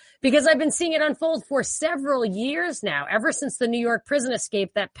question, because I've been seeing it unfold for several years now, ever since the New York prison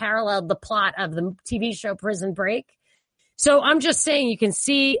escape that paralleled the plot of the TV show Prison Break. So I'm just saying, you can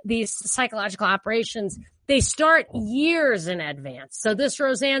see these psychological operations, they start years in advance. So this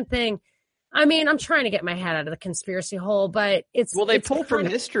Roseanne thing, I mean, I'm trying to get my head out of the conspiracy hole, but they pull from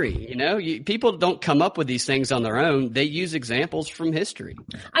history. You know, people don't come up with these things on their own. They use examples from history.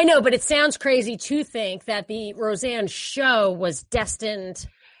 I know, but it sounds crazy to think that the Roseanne show was destined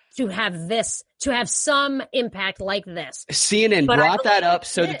to have some impact like this. CNN brought that up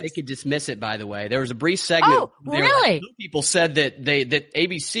so that they could dismiss it, by the way. There was a brief segment. Oh, really? People said that that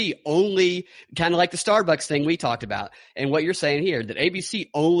ABC only, kind of like the Starbucks thing we talked about, and what you're saying here, that ABC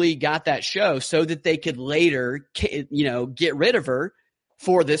only got that show so that they could later, get rid of her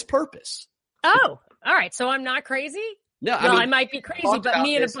for this purpose. Oh, all right. So I'm not crazy? No, I might be crazy, but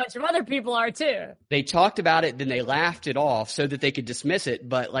me and a bunch of other people are too. They talked about it, then they laughed it off so that they could dismiss it.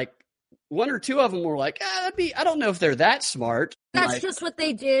 But like one or two of them were like, I don't know if they're that smart. That's just what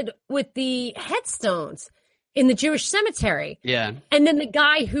they did with the headstones in the Jewish cemetery. Yeah. And then the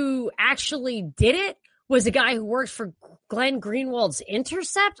guy who actually did it was a guy who worked for Glenn Greenwald's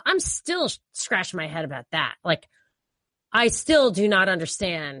Intercept. I'm still scratching my head about that. Like, I still do not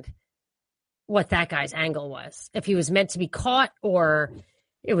understand what that guy's angle was, if he was meant to be caught or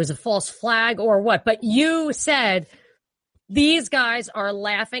it was a false flag or what. But you said these guys are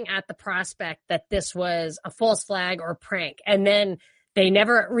laughing at the prospect that this was a false flag or prank. And then they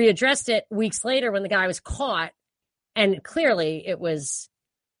never readdressed it weeks later when the guy was caught. And clearly he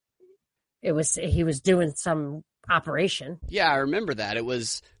was doing some operation. Yeah, I remember that. It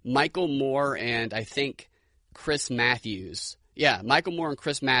was Michael Moore and I think Chris Matthews. Yeah, Michael Moore and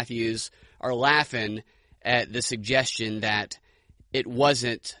Chris Matthews are laughing at the suggestion that it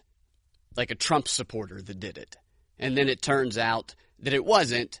wasn't like a Trump supporter that did it. And then it turns out that it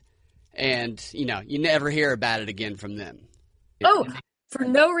wasn't. And, you never hear about it again from them. Oh, for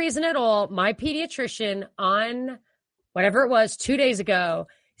no reason at all, my pediatrician on whatever it was 2 days ago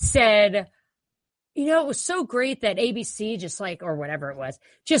said, it was so great that ABC or whatever it was,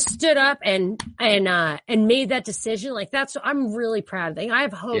 just stood up and made that decision. Like, I'm really proud of that. I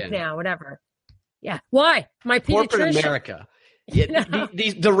have hope now, whatever. Yeah. Why? My pediatrician. Corporate America. Yeah,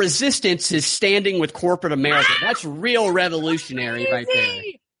 the resistance is standing with corporate America. That's real revolutionary right there.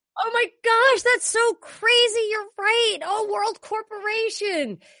 Oh my gosh, that's so crazy. You're right. Oh, World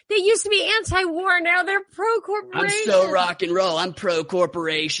Corporation. They used to be anti-war. Now they're pro-corporation. I'm so rock and roll. I'm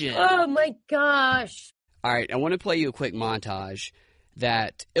pro-corporation. Oh my gosh. All right. I want to play you a quick montage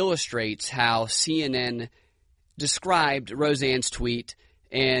that illustrates how CNN described Roseanne's tweet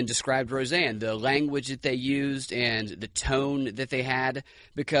and described Roseanne, the language that they used and the tone that they had,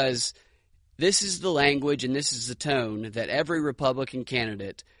 because this is the language and this is the tone that every Republican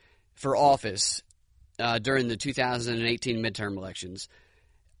candidate for office during the 2018 midterm elections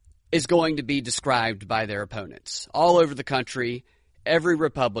is going to be described by their opponents. All over the country, every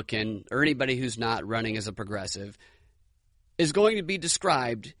Republican or anybody who's not running as a progressive is going to be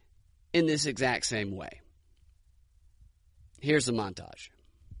described in this exact same way. Here's the montage.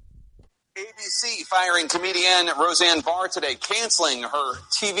 ABC firing comedian Roseanne Barr today, canceling her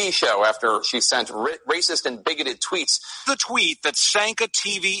TV show after she sent racist and bigoted tweets. The tweet that sank a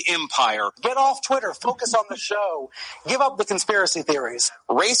TV empire. Get off Twitter. Focus on the show. Give up the conspiracy theories.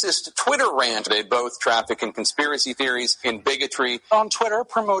 Racist Twitter rant. They both traffic in conspiracy theories, in bigotry. On Twitter,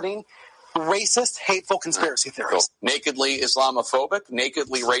 promoting racist, hateful conspiracy theories. Nakedly Islamophobic,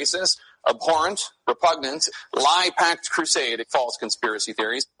 nakedly racist, abhorrent, repugnant, lie-packed crusade, false conspiracy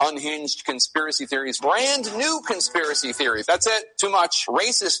theories, unhinged conspiracy theories, brand new conspiracy theories. That's it. Too much.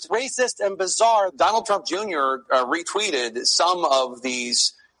 Racist and bizarre. Donald Trump Jr. Retweeted some of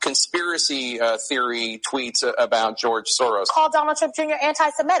these conspiracy theory tweets about George Soros. Call Donald Trump Jr.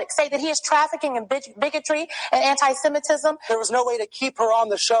 anti-Semitic. Say that he is trafficking in bigotry and anti-Semitism. There was no way to keep her on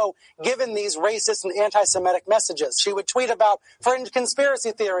the show given these racist and anti-Semitic messages. She would tweet about fringe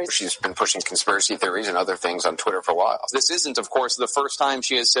conspiracy theories. She's been pushing conspiracy theories and other things on Twitter for a while. This isn't, of course, the first time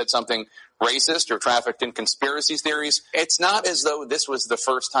she has said something racist or trafficked in conspiracy theories. It's not as though this was the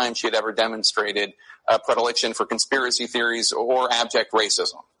first time she had ever demonstrated a predilection for conspiracy theories or abject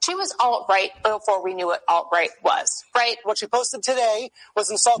racism. She was alt-right before we knew what alt-right was, right? What she posted today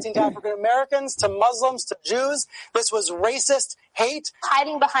was insulting to African Americans, to Muslims, to Jews. This was racist hate.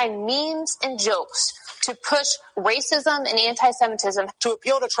 Hiding behind memes and jokes to push racism and anti-Semitism. To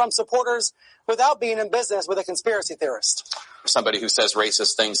appeal to Trump supporters without being in business with a conspiracy theorist. Somebody who says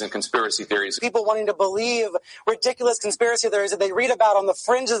racist things and conspiracy theories. People wanting to believe ridiculous conspiracy theories that they read about on the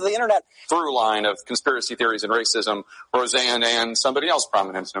fringes of the internet. Through line of conspiracy theories and racism, Roseanne and somebody else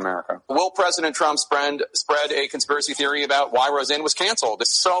prominent in America. Will President Trump spread a conspiracy theory about why Roseanne was canceled?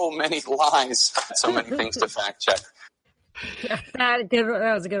 There's so many lies, so many things to fact check. That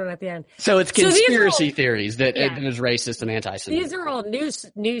was a good one at the end. So it's conspiracy theories that it is racist and anti-Semitic. These are all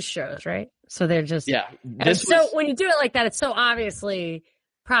news shows, right? So they're just when you do it like that, it's so obviously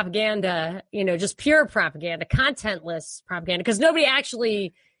propaganda, just pure propaganda, contentless propaganda, because nobody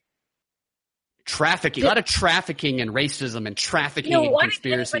actually trafficking, a lot of trafficking and racism and trafficking and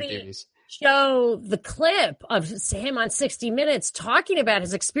conspiracy theories. Show the clip of him on 60 Minutes talking about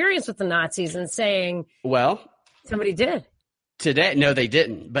his experience with the Nazis and saying, well, somebody did. Today, no, they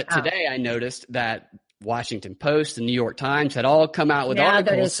didn't. But today I noticed that Washington Post and New York Times had all come out with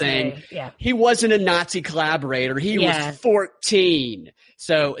articles saying he wasn't a Nazi collaborator. He was 14.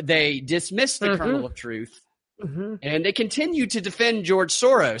 So they dismissed the kernel of truth. Mm-hmm. And they continue to defend George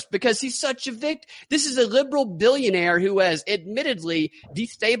Soros because he's such a victim. This is a liberal billionaire who has admittedly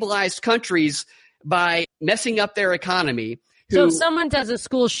destabilized countries by messing up their economy. So if someone does a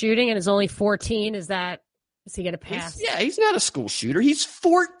school shooting and is only 14, is he going to pass? He's not a school shooter. He's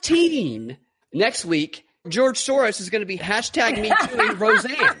 14. Next week, George Soros is going to be #MeTooing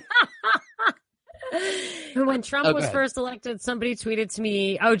Roseanne. When Trump was first elected, somebody tweeted to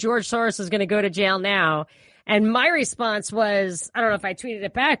me, George Soros is going to go to jail now. And my response was, I don't know if I tweeted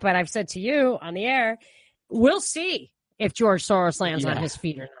it back, but I've said to you on the air, we'll see if George Soros lands on his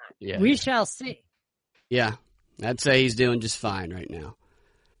feet or not. Yeah. We shall see. Yeah, I'd say he's doing just fine right now.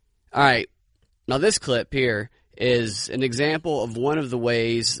 All right. Now, this clip here is an example of one of the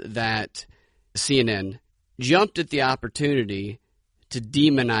ways that CNN jumped at the opportunity to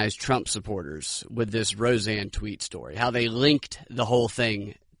demonize Trump supporters with this Roseanne tweet story, how they linked the whole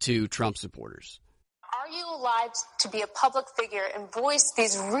thing to Trump supporters. Are you allowed to be a public figure and voice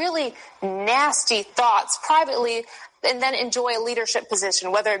these really nasty thoughts privately and then enjoy a leadership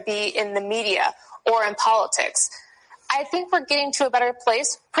position, whether it be in the media or in politics? I think we're getting to a better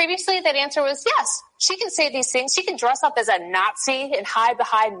place. Previously, that answer was yes. She can say these things. She can dress up as a Nazi and hide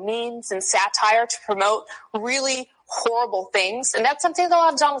behind memes and satire to promote really horrible things. And that's something that a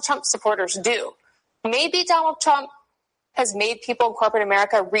lot of Donald Trump supporters do. Maybe Donald Trump has made people in corporate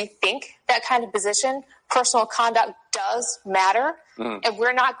America rethink that kind of position. Personal conduct does matter. And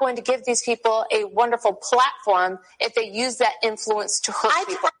we're not going to give these people a wonderful platform if they use that influence to hurt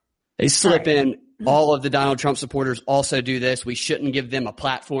people. They slip in. All of the Donald Trump supporters also do this. We shouldn't give them a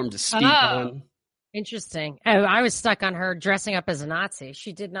platform to speak on. Interesting. I was stuck on her dressing up as a Nazi.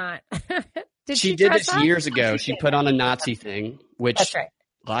 She did not. She did this years ago. She put on a Nazi thing, which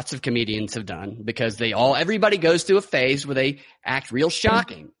lots of comedians have done because everybody goes through a phase where they act real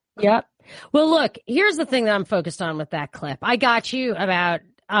shocking. Yep. Well, look, here's the thing that I'm focused on with that clip. I got you about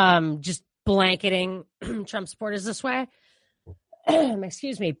just blanketing Trump supporters this way.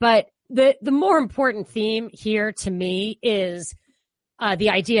 Excuse me. But the more important theme here to me is the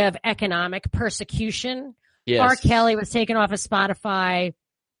idea of economic persecution. Yes. R. Kelly was taken off of Spotify.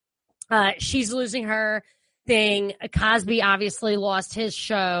 She's losing her thing. Cosby obviously lost his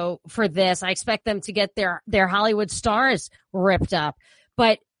show for this. I expect them to get their Hollywood stars ripped up.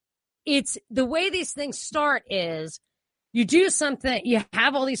 But it's the way these things start is you do something, you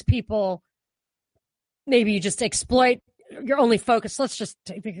have all these people, maybe you just exploit, you're only focused, let's just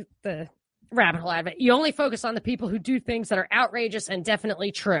take the rabbit hole out of it. You only focus on the people who do things that are outrageous and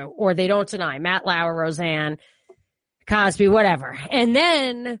definitely true, or they don't deny. Matt Lauer, Roseanne, Cosby, whatever. And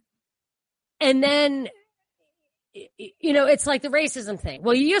then, you know, it's like the racism thing.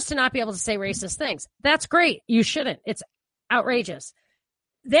 Well, you used to not be able to say racist things. That's great. You shouldn't. It's outrageous.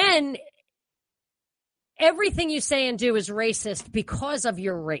 Then everything you say and do is racist because of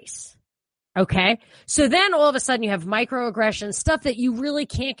your race. Okay. So then all of a sudden you have microaggressions, stuff that you really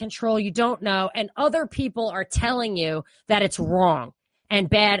can't control. You don't know. And other people are telling you that it's wrong and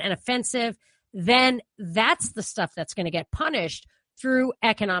bad and offensive. Then that's the stuff that's going to get punished through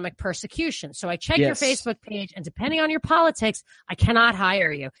economic persecution. So I check your Facebook page, and depending on your politics, I cannot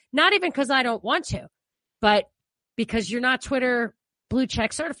hire you. Not even because I don't want to, but because you're not Twitter blue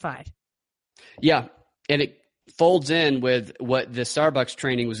check certified. Yeah. And it folds in with what the Starbucks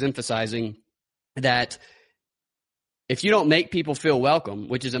training was emphasizing, that if you don't make people feel welcome,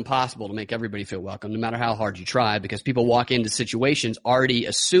 which is impossible to make everybody feel welcome, no matter how hard you try, because people walk into situations already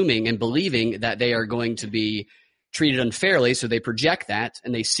assuming and believing that they are going to be treated unfairly, so they project that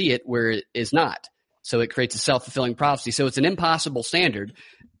and they see it where it is not. So it creates a self-fulfilling prophecy. So it's an impossible standard.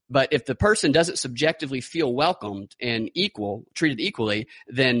 But if the person doesn't subjectively feel welcomed and treated equally,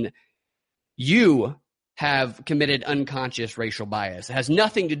 then you have committed unconscious racial bias. It has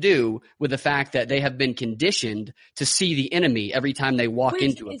nothing to do with the fact that they have been conditioned to see the enemy every time they walk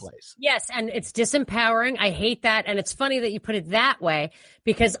into a place. Yes, and it's disempowering. I hate that. And it's funny that you put it that way,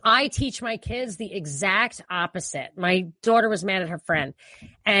 because I teach my kids the exact opposite. My daughter was mad at her friend,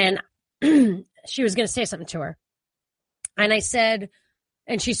 and she was going to say something to her. And I said,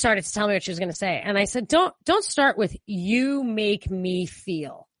 and she started to tell me what she was going to say. And I said, don't start with "you make me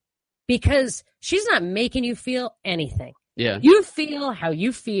feel." Because she's not making you feel anything. Yeah. You feel how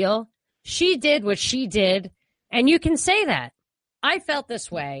you feel. She did what she did. And you can say that. I felt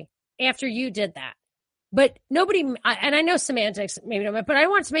this way after you did that. But nobody, and I know semantics, maybe not, but I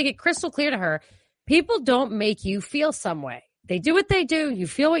want to make it crystal clear to her. People don't make you feel some way. They do what they do. You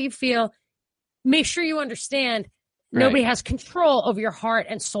feel what you feel. Make sure you understand nobody has control over your heart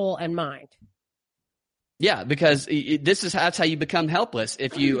and soul and mind. Yeah, because that's how you become helpless,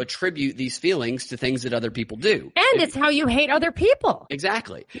 if you attribute these feelings to things that other people do. And it's how you hate other people.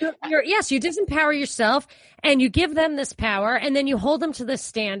 Exactly. Yes, you disempower yourself, and you give them this power, and then you hold them to this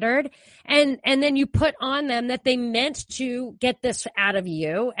standard, and then you put on them that they meant to get this out of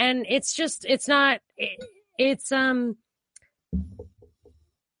you. And it's just, it's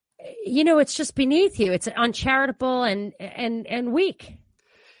just beneath you. It's uncharitable and weak.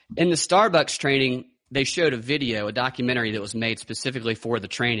 In the Starbucks training, they showed a documentary that was made specifically for the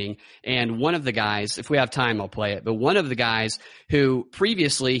training. And one of the guys, if we have time, I'll play it. But one of the guys who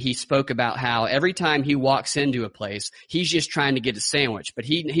previously he spoke about how every time he walks into a place, he's just trying to get a sandwich. But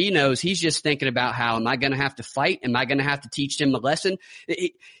he knows he's just thinking about how, am I going to have to fight? Am I going to have to teach him a lesson?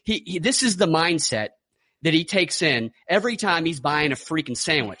 This is the mindset that he takes in every time he's buying a freaking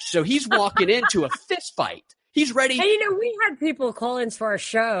sandwich. So he's walking into a fist fight. He's ready. And we had people call in for our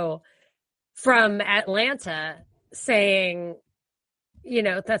show from Atlanta saying,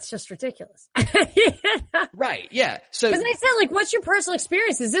 that's just ridiculous. Right. Yeah. So, because I said, what's your personal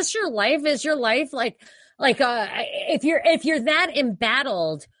experience? Is this your life? Is your life if you're that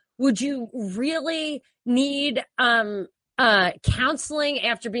embattled, would you really need, counseling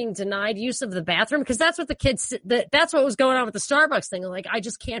after being denied use of the bathroom? Because that's what the kids, that's what was going on with the Starbucks thing. I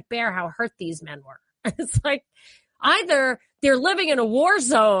just can't bear how hurt these men were. It's either they're living in a war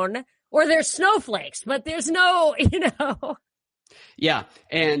zone or they're snowflakes, but there's no, Yeah.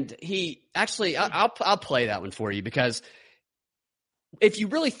 And he actually, I'll play that one for you, because if you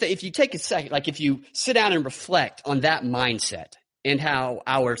really if you take a second, if you sit down and reflect on that mindset and how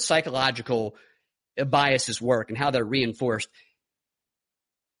our psychological biases work and how they're reinforced.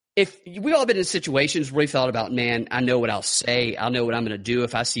 If we've all been in situations where we thought about, man, I know what I'll say. I'll know what I'm going to do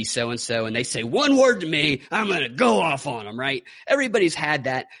if I see so-and-so and they say one word to me, I'm going to go off on them, right? Everybody's had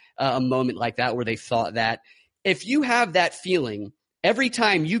that, a moment like that where they thought that. If you have that feeling every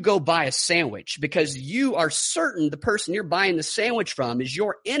time you go buy a sandwich because you are certain the person you're buying the sandwich from is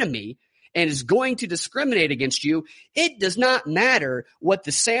your enemy and is going to discriminate against you, it does not matter what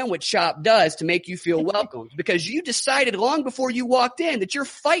the sandwich shop does to make you feel welcome, because you decided long before you walked in that you're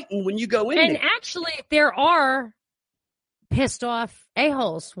fighting when you go in. And there. actually, there are pissed off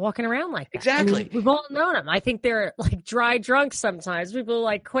a-holes walking around like that. Exactly. I mean, we've all known them. I think they're like dry drunk sometimes. People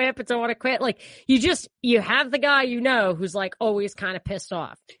like quit but don't want to quit. Like you have the guy who's like always kind of pissed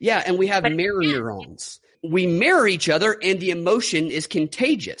off. Yeah, and we have mirror neurons. We mirror each other, and the emotion is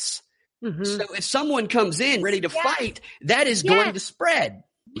contagious. Mm-hmm. So if someone comes in ready to fight, that is going to spread.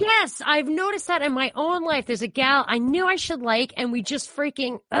 Yes, I've noticed that in my own life. There's a gal I knew I should like, and we just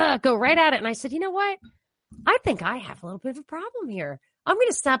freaking go right at it. And I said, you know what? I think I have a little bit of a problem here. I'm going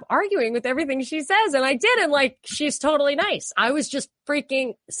to stop arguing with everything she says. And I did. And like, she's totally nice. I was just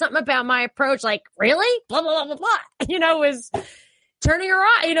freaking something about my approach. Like, really? Blah, blah, blah, blah, blah. Was turning her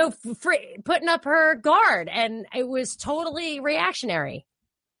on, putting up her guard. And it was totally reactionary.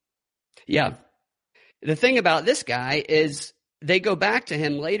 Yeah. The thing about this guy is they go back to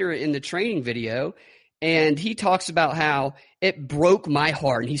him later in the training video, and he talks about how it broke my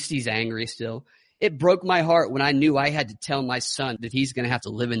heart. And he's angry still. It broke my heart when I knew I had to tell my son that he's going to have to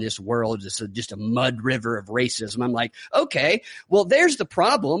live in this world, just a mud river of racism. I'm like, okay, well, there's the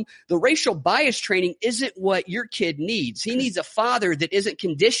problem. The racial bias training isn't what your kid needs. He needs a father that isn't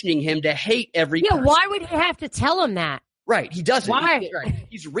conditioning him to hate every person. Why would he have to tell him that? Right, he doesn't. Why?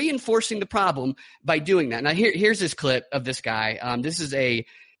 He's reinforcing the problem by doing that. Now, here's this clip of this guy. This is a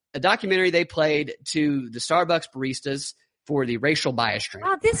documentary they played to the Starbucks baristas for the racial bias training.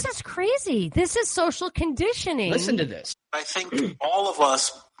 Oh, this is crazy. This is social conditioning. Listen to this. I think all of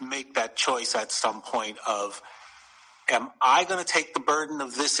us make that choice at some point of, am I going to take the burden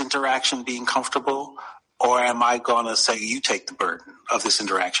of this interaction being comfortable, or am I going to say you take the burden of this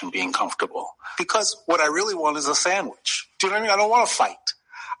interaction being comfortable? Because what I really want is a sandwich. Do you know what I mean? I don't want to fight.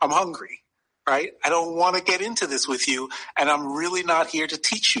 I'm hungry, right? I don't want to get into this with you, and I'm really not here to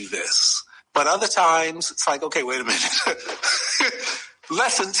teach you this. But other times, it's like, okay, wait a minute.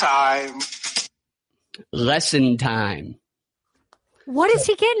 Lesson time. Lesson time. What is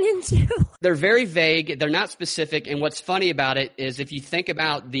he getting into? They're very vague. They're not specific. And what's funny about it is if you think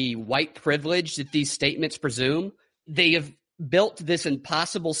about the white privilege that these statements presume, they have built this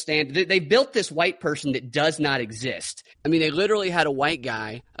impossible standard. They built this white person that does not exist. I mean, they literally had a white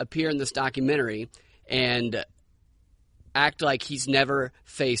guy appear in this documentary and act like he's never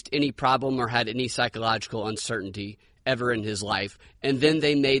faced any problem or had any psychological uncertainty ever in his life. And then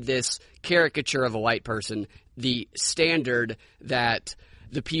they made this caricature of a white person, the standard that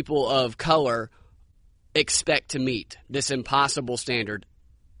the people of color expect to meet, this impossible standard.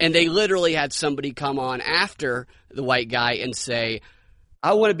 And they literally had somebody come on after the white guy and say,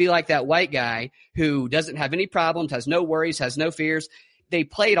 I want to be like that white guy who doesn't have any problems, has no worries, has no fears. They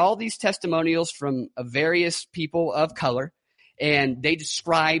played all these testimonials from various people of color, and they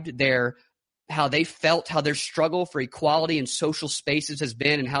described how they felt, how their struggle for equality in social spaces has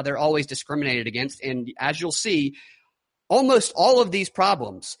been, and how they're always discriminated against. And as you'll see, almost all of these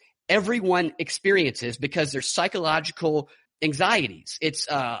problems everyone experiences because they're psychological anxieties. It's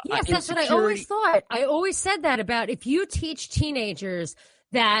yes, that's what I always thought. I always said that about if you teach teenagers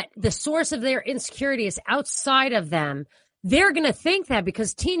that the source of their insecurity is outside of them, they're going to think that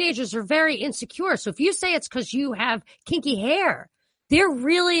because teenagers are very insecure. So if you say it's because you have kinky hair, they're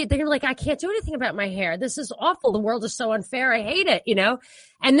like, I can't do anything about my hair. This is awful. The world is so unfair. I hate it,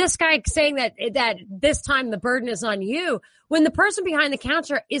 And this guy saying that this time the burden is on you, when the person behind the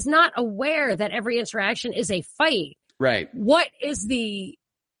counter is not aware that every interaction is a fight. Right. What is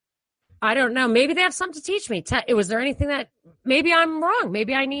I don't know. Maybe they have something to teach me. Was there anything that maybe I'm wrong?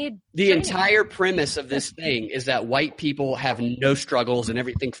 Maybe I need the training. Entire premise of this thing is that white people have no struggles and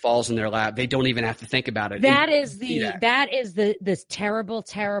everything falls in their lap. They don't even have to think about it. That is this terrible,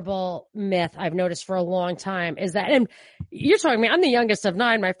 terrible myth I've noticed for a long time is that, and you're talking to me, I'm the youngest of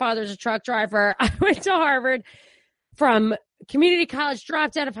 9. My father's a truck driver. I went to Harvard from community college,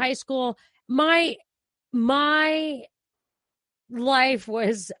 dropped out of high school. My life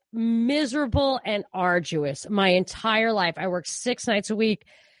was miserable and arduous my entire life. I worked 6 nights a week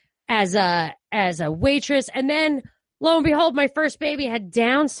as a waitress. And then lo and behold, my first baby had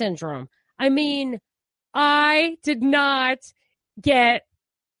Down syndrome. I mean, I did not get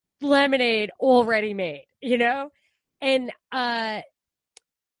lemonade already made, and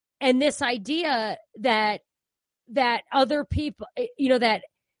this idea that other people, that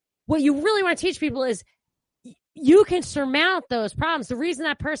what you really want to teach people is you can surmount those problems. The reason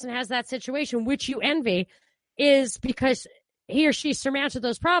that person has that situation, which you envy, is because he or she surmounted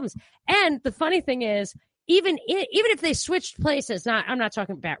those problems. And the funny thing is, even if they switched places, I'm not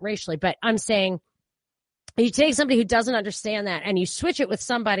talking about racially, but I'm saying you take somebody who doesn't understand that and you switch it with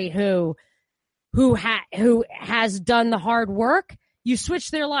somebody who has done the hard work, you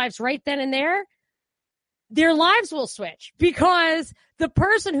switch their lives right then and there, their lives will switch because the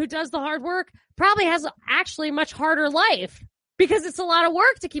person who does the hard work probably has actually a much harder life because it's a lot of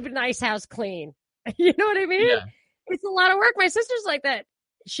work to keep a nice house clean. You know what I mean? Yeah. It's a lot of work. My sister's like that.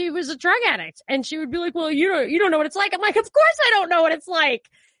 She was a drug addict and she would be like, well, you don't know what it's like. I'm like, of course I don't know what it's like.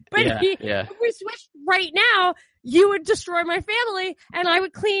 But if we switched right now, you would destroy my family and I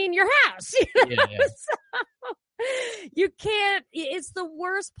would clean your house. You know? So you can't, it's the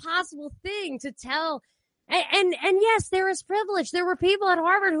worst possible thing to tell. And yes, there is privilege. There were people at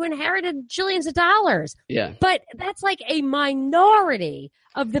Harvard who inherited jillions of dollars. Yeah. But that's like a minority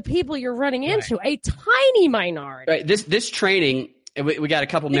of the people you're running into, a tiny minority. Right. This training, we got a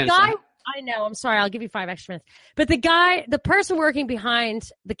couple minutes. I know. I'm sorry. I'll give you 5 extra minutes. But the person working behind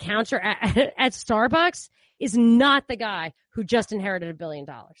the counter at Starbucks is not the guy who just inherited $1 billion.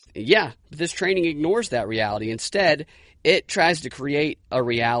 Yeah. This training ignores that reality. Instead, it tries to create a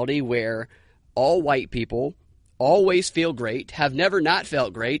reality where all white people always feel great, have never not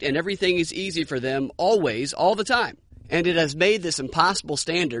felt great, and everything is easy for them always, all the time. And it has made this impossible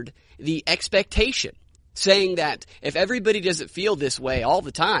standard the expectation, saying that if everybody doesn't feel this way all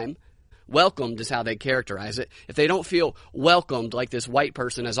the time, welcomed is how they characterize it. If they don't feel welcomed like this white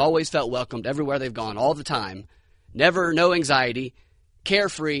person has always felt welcomed everywhere they've gone all the time, no anxiety,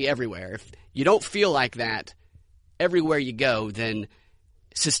 carefree everywhere. If you don't feel like that everywhere you go, then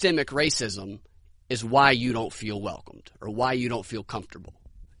systemic racism is why you don't feel welcomed or why you don't feel comfortable.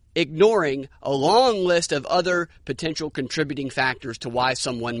 Ignoring a long list of other potential contributing factors to why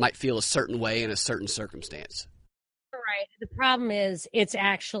someone might feel a certain way in a certain circumstance. Right. The problem is it's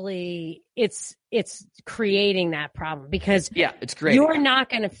creating that problem because it's creating you're not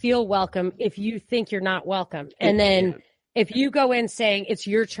going to feel welcome if you think you're not welcome. And then if you go in saying it's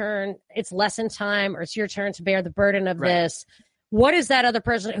your turn, it's lesson time, or it's your turn to bear the burden of this, what is that other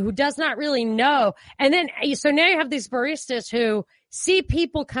person who does not really know? And then, so now you have these baristas who see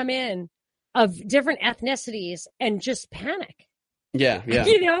people come in of different ethnicities and just panic. Yeah.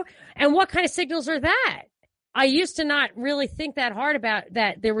 You know, and what kind of signals are that? I used to not really think that hard about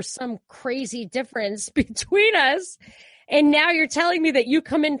that. There was some crazy difference between us. And now you're telling me that you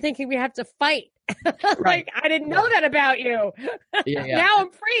come in thinking we have to fight. Like, I didn't know that about you. Now I'm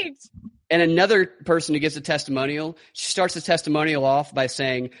freaked. And another person who gives a testimonial, she starts the testimonial off by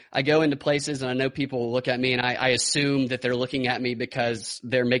saying, I go into places and I know people will look at me and I assume that they're looking at me because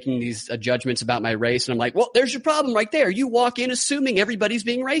they're making these judgments about my race. And I'm like, well, there's your problem right there. You walk in assuming everybody's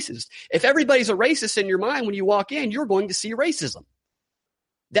being racist. If everybody's a racist in your mind when you walk in, you're going to see racism.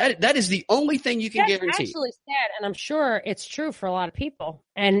 That is the only thing you can guarantee. That's actually sad, and I'm sure it's true for a lot of people.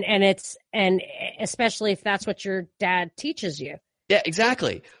 And especially if that's what your dad teaches you. Yeah,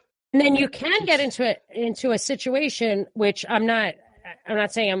 exactly. And then you can get into a situation, which I'm not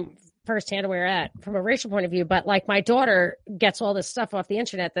saying I'm firsthand aware of that from a racial point of view, but like my daughter gets all this stuff off the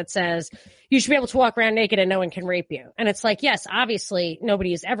internet that says you should be able to walk around naked and no one can rape you. And it's like, yes, obviously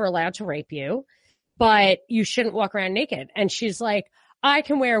nobody is ever allowed to rape you, but you shouldn't walk around naked. And she's like, I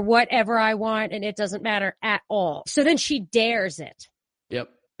can wear whatever I want and it doesn't matter at all. So then she dares it. Yep.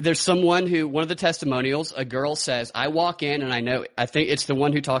 There's one of the testimonials, a girl says, I walk in and I think it's the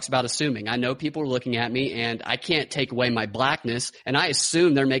one who talks about assuming. I know people are looking at me and I can't take away my blackness and I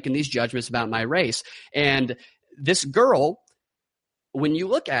assume they're making these judgments about my race. And this girl, when you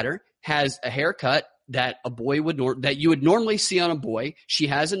look at her, has a haircut that that you would normally see on a boy. She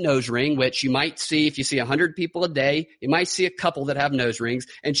has a nose ring, which you might see if you see 100 people a day. You might see a couple that have nose rings,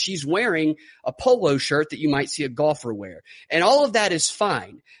 and she's wearing a polo shirt that you might see a golfer wear. And all of that is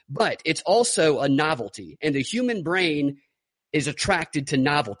fine, but it's also a novelty, and the human brain is attracted to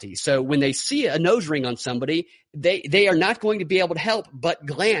novelty. So when they see a nose ring on somebody, they are not going to be able to help but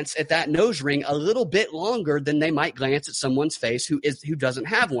glance at that nose ring a little bit longer than they might glance at someone's face who doesn't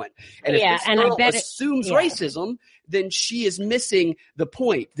have one. And if this girl assumes racism, then she is missing the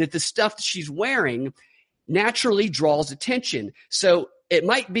point that the stuff that she's wearing naturally draws attention. So it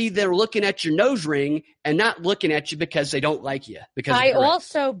might be they're looking at your nose ring and not looking at you because they don't like you. Because I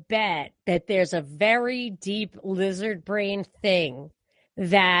also bet that there's a very deep lizard brain thing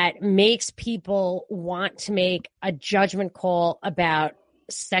that makes people want to make a judgment call about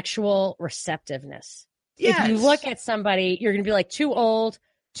sexual receptiveness. Yes. If you look at somebody, you're going to be like too old,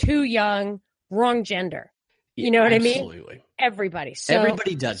 too young, wrong gender. You know what absolutely. I mean? Everybody. So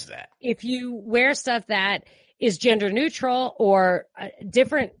everybody does that. If you wear stuff that is gender neutral or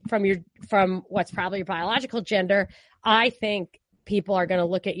different from what's probably your biological gender, I think people are going to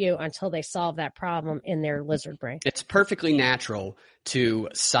look at you until they solve that problem in their lizard brain. It's perfectly natural to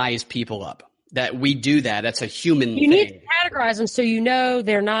size people up. that we do that. That's a human You thing. need to categorize them so you know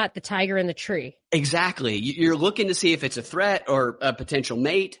they're not the tiger in the tree. Exactly. You're looking to see if it's a threat or a potential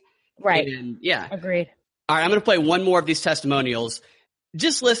mate. Right. And, yeah. Agreed. All right, I'm going to play one more of these testimonials.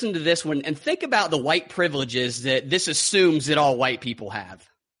 Just listen to this one and think about the white privileges that this assumes that all white people have.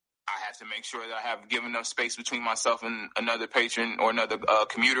 I have to make sure that I have given enough space between myself and another patron or another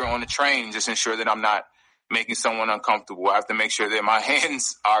commuter on the train, just ensure that I'm not making someone uncomfortable. I have to make sure that my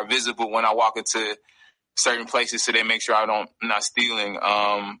hands are visible when I walk into certain places so they make sure I'm not stealing.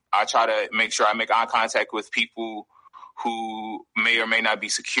 I try to make sure I make eye contact with people who may or may not be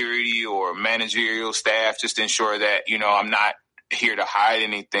security or managerial staff, just to ensure that, I'm not here to hide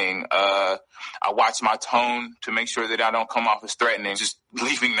anything. I watch my tone to make sure that I don't come off as threatening. Just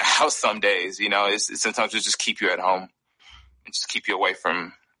leaving the house some days, sometimes it just keep you at home and just keep you away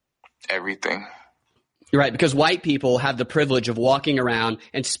from everything. Right, because white people have the privilege of walking around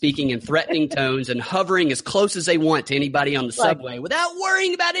and speaking in threatening tones and hovering as close as they want to anybody on the subway without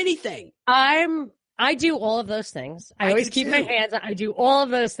worrying about anything. I do all of those things. I always keep my hands up. I do all of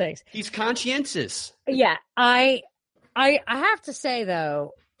those things. He's conscientious. Yeah, I have to say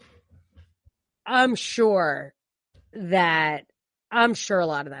though, I'm sure a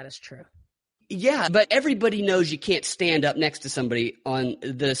lot of that is true. Yeah, but everybody knows you can't stand up next to somebody on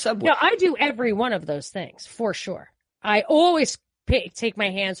the subway. No, I do every one of those things for sure. I always take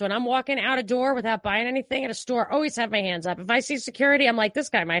my hands when I'm walking out a door without buying anything at a store. Always have my hands up. If I see security, I'm like, this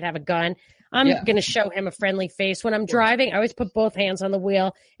guy might have a gun. I'm going to show him a friendly face. When I'm driving, I always put both hands on the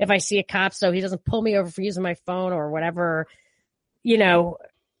wheel if I see a cop so he doesn't pull me over for using my phone or whatever. I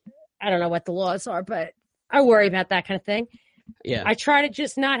don't know what the laws are, but I worry about that kind of thing. Yeah. I try to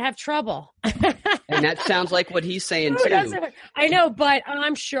just not have trouble. And that sounds like what he's saying too. I know, but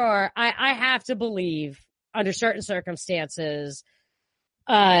I'm sure I have to believe under certain circumstances,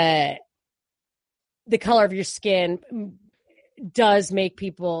 the color of your skin does make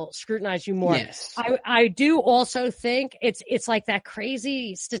people scrutinize you more. Yes. I do also think it's like that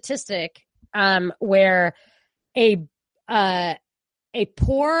crazy statistic where a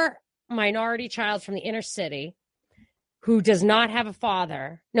poor minority child from the inner city who does have a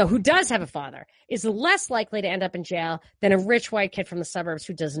father, is less likely to end up in jail than a rich white kid from the suburbs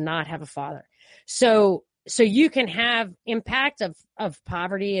who does not have a father. So you can have impact of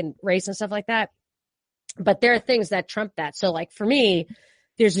poverty and race and stuff like that, but there are things that trump that. So like for me,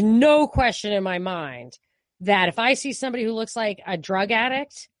 there's no question in my mind that if I see somebody who looks like a drug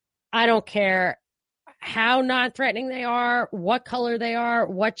addict, I don't care how non-threatening they are, what color they are,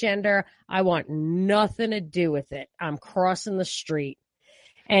 what gender. I want nothing to do with it. I'm crossing the street.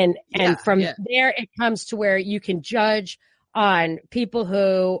 And from there, it comes to where you can judge on people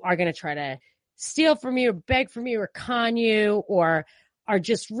who are going to try to steal from you, or beg from you, or con you, or are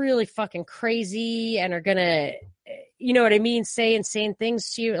just really fucking crazy and are going to, you know what I mean, say insane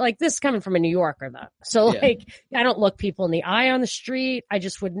things to you. Like this coming from a New Yorker, though. So I don't look people in the eye on the street. I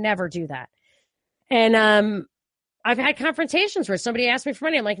just would never do that. And I've had confrontations where somebody asked me for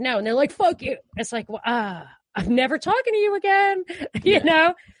money. I'm like, no. And they're like, fuck you. It's like, well, I'm never talking to you again, you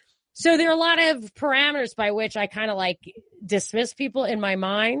know? So there are a lot of parameters by which I kind of like dismiss people in my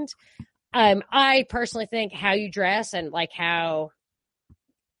mind. I personally think how you dress and like I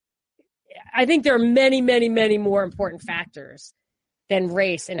think there are many, many, many more important factors than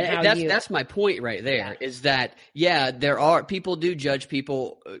race and how that's my point right there is that, there are people do judge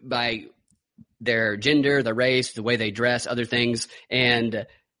people by their gender, their race, the way they dress, other things. And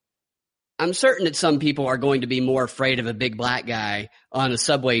I'm certain that some people are going to be more afraid of a big black guy on a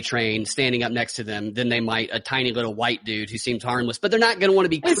subway train standing up next to them than they might a tiny little white dude who seems harmless, but they're not going to want to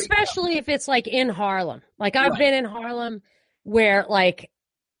be especially if it's like in Harlem. Like I've been in Harlem where like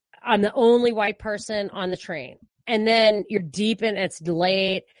I'm the only white person on the train, and then you're deep in it's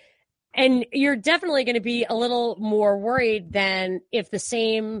late, and you're definitely going to be a little more worried than if the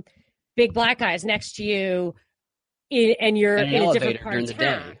same big black guy is next to you and you're in a different part of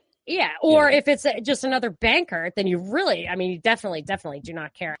town. Yeah. Or if it's just another banker, then you definitely do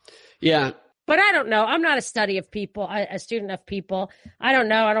not care. Yeah. But I don't know. I'm not a student of people. I don't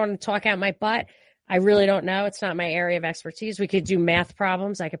know. I don't want to talk out my butt. I really don't know. It's not my area of expertise. We could do math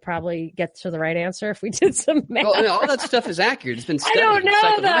problems. I could probably get to the right answer if we did some math. Well, all that stuff is accurate. It's been studied. I don't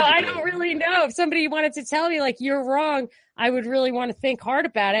know, though. I don't really know. If somebody wanted to tell me, like, you're wrong, I would really want to think hard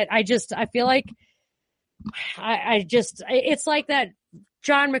about it. I feel like it's like that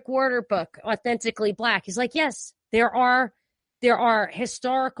John McWhorter book, Authentically Black. He's like, yes, there are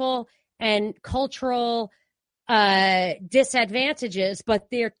historical and cultural disadvantages, but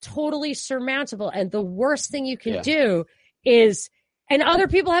they're totally surmountable. And the worst thing you can do is And other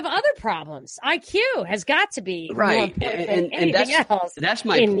people have other problems. IQ has got to be right. more important than anything else. That's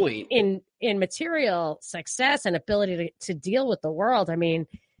my point. In material success and ability to deal with the world. I mean,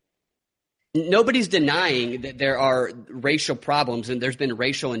 nobody's denying that there are racial problems and there's been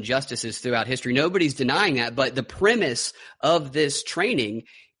racial injustices throughout history. Nobody's denying that. But the premise of this training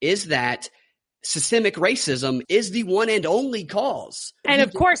is that systemic racism is the one and only cause. And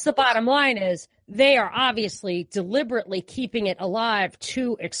of course, the bottom line is they are obviously deliberately keeping it alive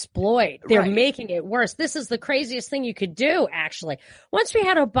to exploit. They're making it worse. This is the craziest thing you could do, actually. Once we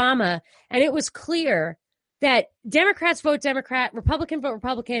had Obama and it was clear that Democrats vote Democrat, Republican vote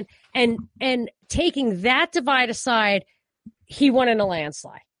Republican, and taking that divide aside, he won in a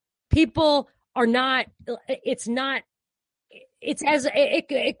landslide. People are not,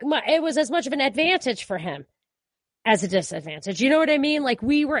 it was as much of an advantage for him as a disadvantage. You know what I mean? Like,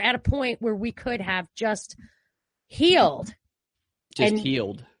 we were at a point where we could have just healed.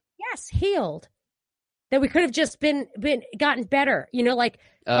 Healed. Yes, healed. That we could have just been gotten better,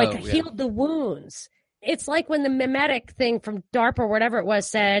 healed the wounds. It's like when the mimetic thing from DARPA or whatever it was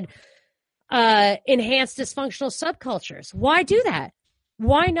said, enhance dysfunctional subcultures. Why do that?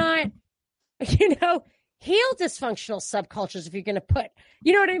 Why not, heal dysfunctional subcultures if you're going to put,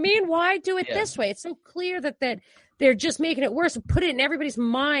 you know what I mean? Why do it this way? It's so clear that they're just making it worse and put it in everybody's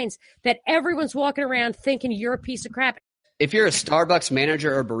minds that everyone's walking around thinking you're a piece of crap. If you're a Starbucks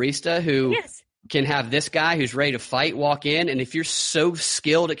manager or barista who can have this guy who's ready to fight walk in, and if you're so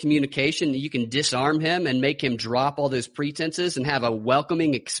skilled at communication that you can disarm him and make him drop all those pretenses and have a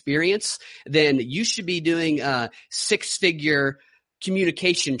welcoming experience, then you should be doing six-figure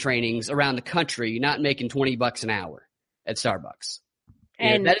communication trainings around the country, not making $20 an hour at Starbucks.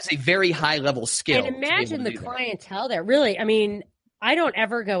 And that is a very high level skill. And imagine the clientele there. Really, I mean, I don't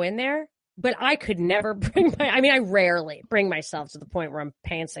ever go in there, but I could never I rarely bring myself to the point where I'm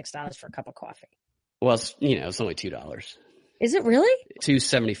paying $6 for a cup of coffee. Well, it's only $2. Is it really?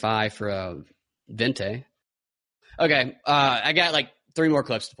 $2.75 for a Venti. Okay. I got like 3 more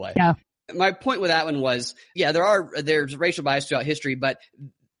clips to play. Yeah. My point with that one was, there's racial bias throughout history, but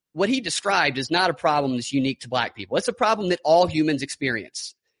what he described is not a problem that's unique to black people. It's a problem that all humans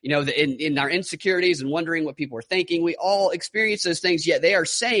experience. In our insecurities and wondering what people are thinking, we all experience those things, yet they are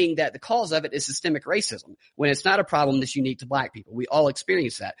saying that the cause of it is systemic racism, when it's not a problem that's unique to black people. We all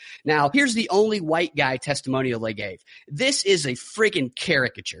experience that. Now, here's the only white guy testimonial they gave. This is a freaking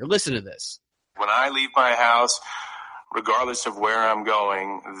caricature. Listen to this. When I leave my house, regardless of where I'm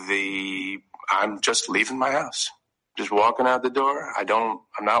going, I'm just leaving my house. Just walking out the door. I'm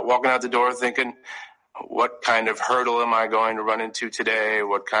not walking out the door thinking, what kind of hurdle am I going to run into today?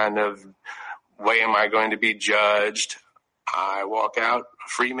 What kind of way am I going to be judged? I walk out a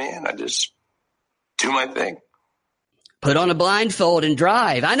free man. I just do my thing. Put on a blindfold and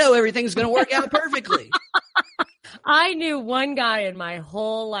drive. I know everything's going to work out perfectly. I knew one guy in my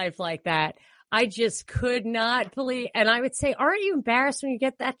whole life like that. I just could not believe. And I would say, aren't you embarrassed when you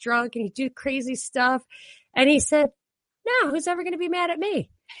get that drunk and you do crazy stuff? And he said, no, who's ever going to be mad at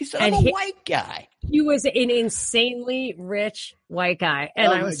me? He said, I'm a white guy. He was an insanely rich white guy.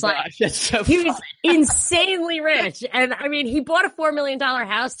 And I was like, that's so he funny. was insanely rich. And I mean, he bought a $4 million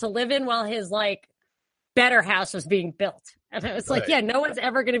house to live in while his better house was being built. And I was like, no one's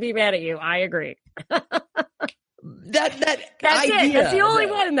ever going to be mad at you. I agree. That's idea, it. That's the only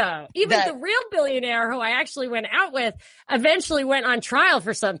one, though. Even the real billionaire who I actually went out with eventually went on trial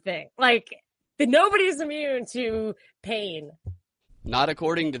for something. Nobody's immune to pain. Not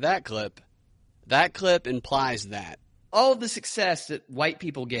according to that clip. That clip implies that all of the success that white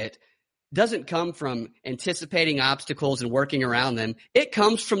people get doesn't come from anticipating obstacles and working around them. It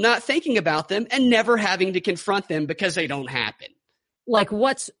comes from not thinking about them and never having to confront them because they don't happen.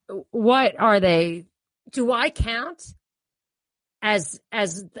 What are they? Do I count as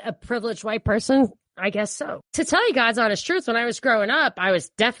a privileged white person? I guess so. To tell you guys honest truth, when I was growing up, I was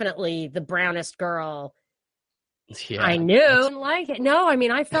definitely the brownest girl. Yeah, I knew. I didn't like it. No, I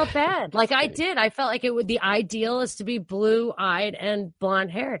mean, I felt bad. I did. I felt like the ideal is to be blue-eyed and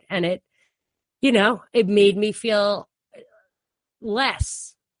blonde-haired. And it made me feel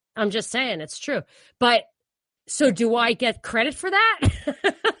less. I'm just saying, it's true. But so do I get credit for that?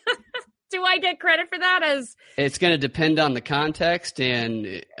 Do I get credit for that? It's going to depend on the context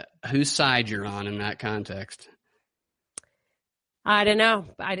and whose side you're on in that context. I don't know.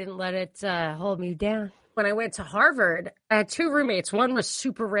 I didn't let it hold me down. When I went to Harvard, I had 2 roommates. One was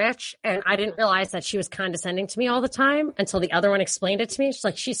super rich, and I didn't realize that she was condescending to me all the time until the other one explained it to me. She's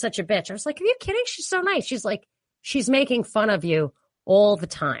like, she's such a bitch. I was like, are you kidding? She's so nice. She's like, she's making fun of you all the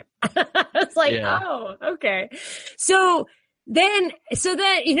time. It's like, oh, okay. So then,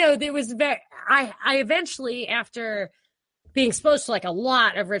 there was I eventually, after being exposed to like a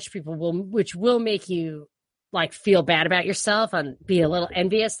lot of rich people, which will make you like feel bad about yourself and be a little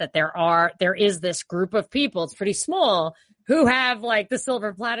envious that there is this group of people, it's pretty small, who have like the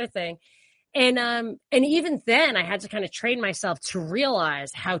silver platter thing. And even then I had to kind of train myself to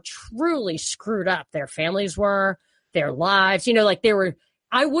realize how truly screwed up their families were, their lives,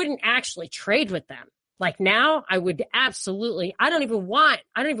 I wouldn't actually trade with them. Like now I would absolutely, I don't even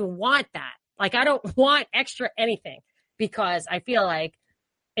want that. Like I don't want extra anything because I feel like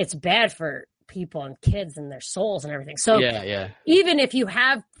it's bad for people and kids and their souls and everything. So even if you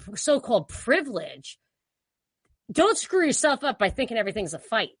have so-called privilege, don't screw yourself up by thinking everything's a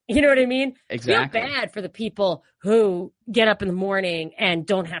fight. You know what I mean? Exactly. Feel bad for the people who get up in the morning and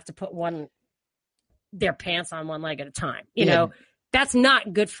don't have to put their pants on one leg at a time. You know, that's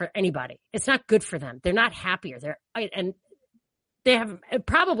not good for anybody. It's not good for them. They're not happier. And they have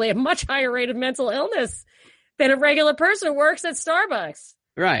probably a much higher rate of mental illness than a regular person who works at Starbucks.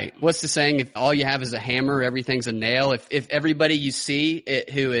 Right. What's the saying? If all you have is a hammer, everything's a nail. If everybody you see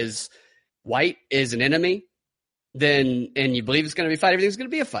who is white is an enemy, then, and you believe it's going to be a fight, everything's going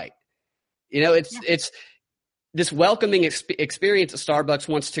to be a fight. It's this welcoming experience that Starbucks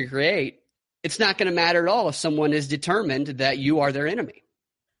wants to create. It's not going to matter at all if someone is determined that you are their enemy.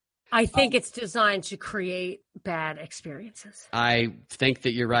 I think it's designed to create bad experiences. I think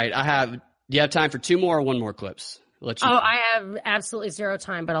that you're right. Do you have time for two more or one more clips? I have absolutely zero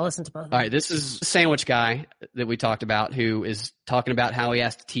time, but I'll listen to both. All right. This is the sandwich guy that we talked about who is talking about how he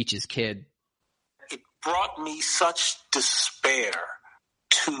has to teach his kid. It brought me such despair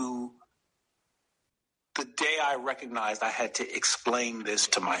to the day I recognized I had to explain this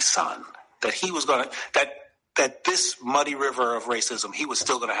to my son, that he was going to, that this muddy river of racism, he was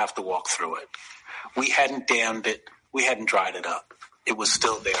still going to have to walk through it. We hadn't dammed it. We hadn't dried it up. It was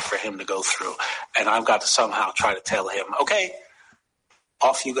still there for him to go through. And I've got to somehow try to tell him, okay,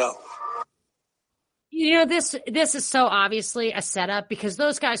 off you go. This is so obviously a setup because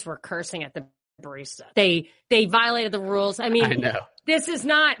those guys were cursing at the barista. They violated the rules. I mean, I know. This was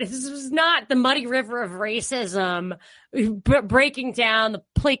not the muddy river of racism breaking down the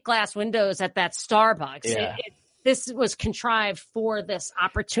plate glass windows at that Starbucks. Yeah. This was contrived for this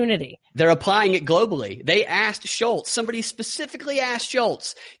opportunity. They're applying it globally. They asked Schultz, somebody specifically asked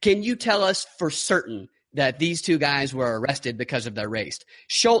Schultz, can you tell us for certain that these two guys were arrested because of their race?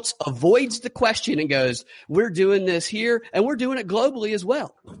 Schultz avoids the question and goes, we're doing this here and we're doing it globally as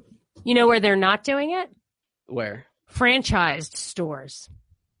well. You know where they're not doing it? Where? Franchised stores.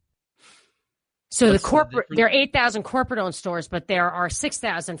 So there are 8,000 corporate-owned stores, but there are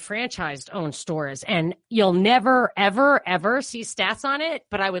 6,000 franchised-owned stores. And you'll never, ever, ever see stats on it,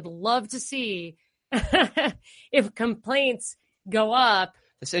 but I would love to see if complaints go up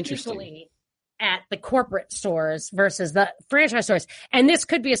That's interesting. equally at the corporate stores versus the franchise stores. And this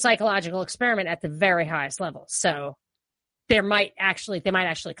could be a psychological experiment at the very highest level. So they might actually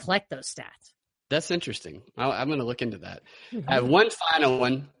collect those stats. That's interesting. I'm going to look into that. I have one final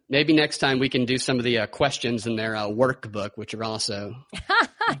one. Maybe next time we can do some of the questions in their workbook, which are also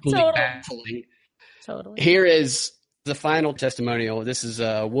baffling. Totally. Here is the final testimonial. This is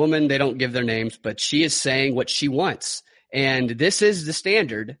a woman. They don't give their names, but she is saying what she wants. And this is the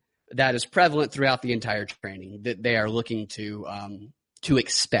standard that is prevalent throughout the entire training that they are looking to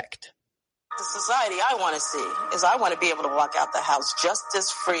expect. The society I want to see is I want to be able to walk out the house just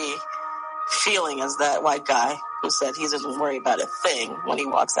as free feeling as that white guy who said he doesn't worry about a thing when he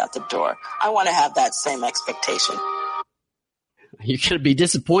walks out the door. I want to have that same expectation. You're going to be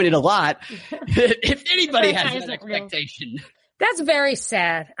disappointed a lot if anybody has that expectation. That's very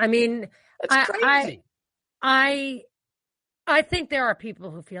sad. I mean, that's crazy. I think there are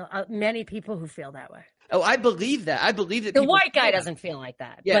many people who feel that way. Oh, I believe that. I believe that the white guy doesn't feel like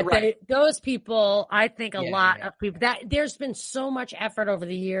that. Yeah, but right. Those people, I think a lot of people, that there's been so much effort over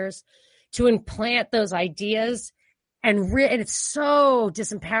the years to implant those ideas, and it's so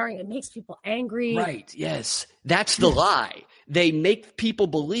disempowering. It makes people angry. Right. Yes. That's the lie. They make people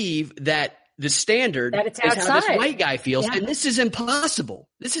believe that the standard that it's is outside. how this white guy feels, and this is impossible.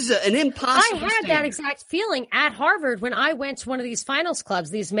 This is an impossible I had standard. that exact feeling at Harvard when I went to one of these finals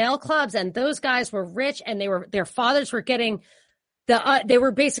clubs, these male clubs, and those guys were rich, and their fathers were getting they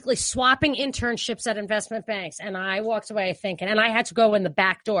were basically swapping internships at investment banks. And I walked away thinking, and I had to go in the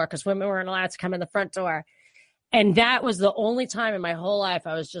back door because women weren't allowed to come in the front door. And that was the only time in my whole life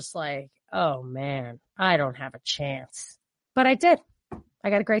I was just like, oh man, I don't have a chance. But I did. I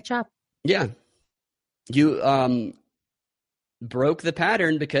got a great job. Yeah. You broke the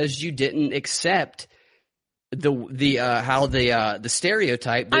pattern because you didn't accept the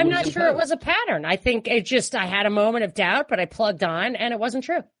stereotype. I'm not sure it was a pattern. I think I had a moment of doubt, but I plugged on and it wasn't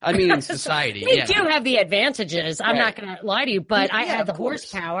true. I mean, in society, we do have the advantages. I'm not going to lie to you, but I had the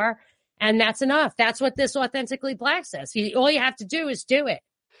horsepower, and that's enough. That's what this Authentically Black says. All you have to do is do it.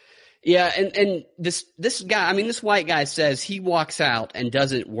 Yeah, and this guy, I mean, this white guy says he walks out and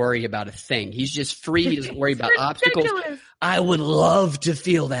doesn't worry about a thing. He's just free. He doesn't worry about obstacles. I would love to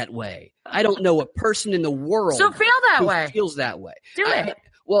feel that way. I don't know a person in the world so feel that way. Feels that way. Do it.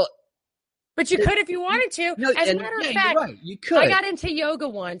 But you could if you wanted to. No, As a matter of fact, you're right. You could. I got into yoga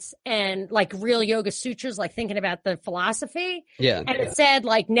once and like real yoga sutras, like thinking about the philosophy. Yeah. And it said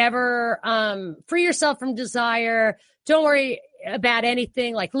like never free yourself from desire. Don't worry about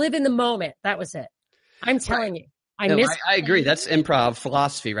anything. Like live in the moment. That was it. I'm telling you. I agree. That's improv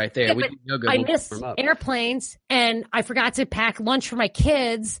philosophy right there. Yeah, I miss airplanes and I forgot to pack lunch for my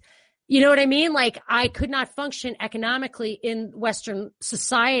kids. You know what I mean? Like I could not function economically in Western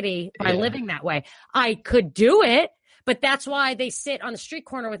society by living that way. I could do it, but that's why they sit on the street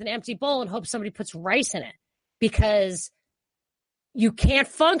corner with an empty bowl and hope somebody puts rice in it, because you can't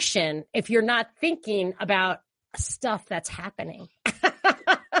function if you're not thinking about stuff that's happening.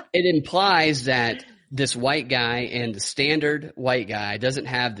 It implies that this white guy and the standard white guy doesn't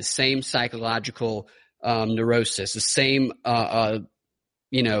have the same psychological neurosis, the same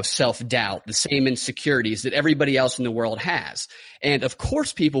self-doubt, the same insecurities that everybody else in the world has. And of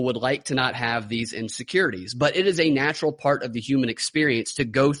course, people would like to not have these insecurities, but it is a natural part of the human experience to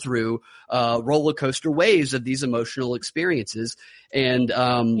go through roller coaster waves of these emotional experiences. And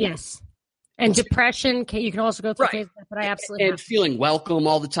yes. And depression, you can also go through phases, but I absolutely and feeling welcome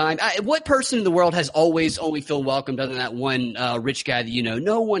all the time. What person in the world has always only feel welcomed other than that one rich guy that you know?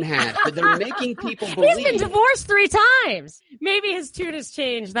 No one has. But they're making people believe. He's been divorced 3 times. Maybe his tune has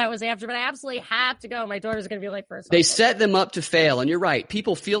changed. That was after, but I absolutely have to go. My daughter's going to be late for They set them up to fail, and you're right.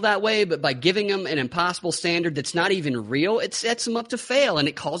 People feel that way, but by giving them an impossible standard that's not even real, it sets them up to fail, and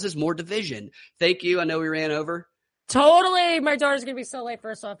it causes more division. Thank you. I know we ran over. Totally. My daughter's going to be so late for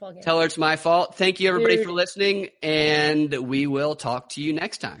a softball game. Tell her it's my fault. Thank you, everybody, for listening, and we will talk to you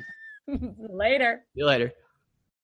next time. Later. See you later.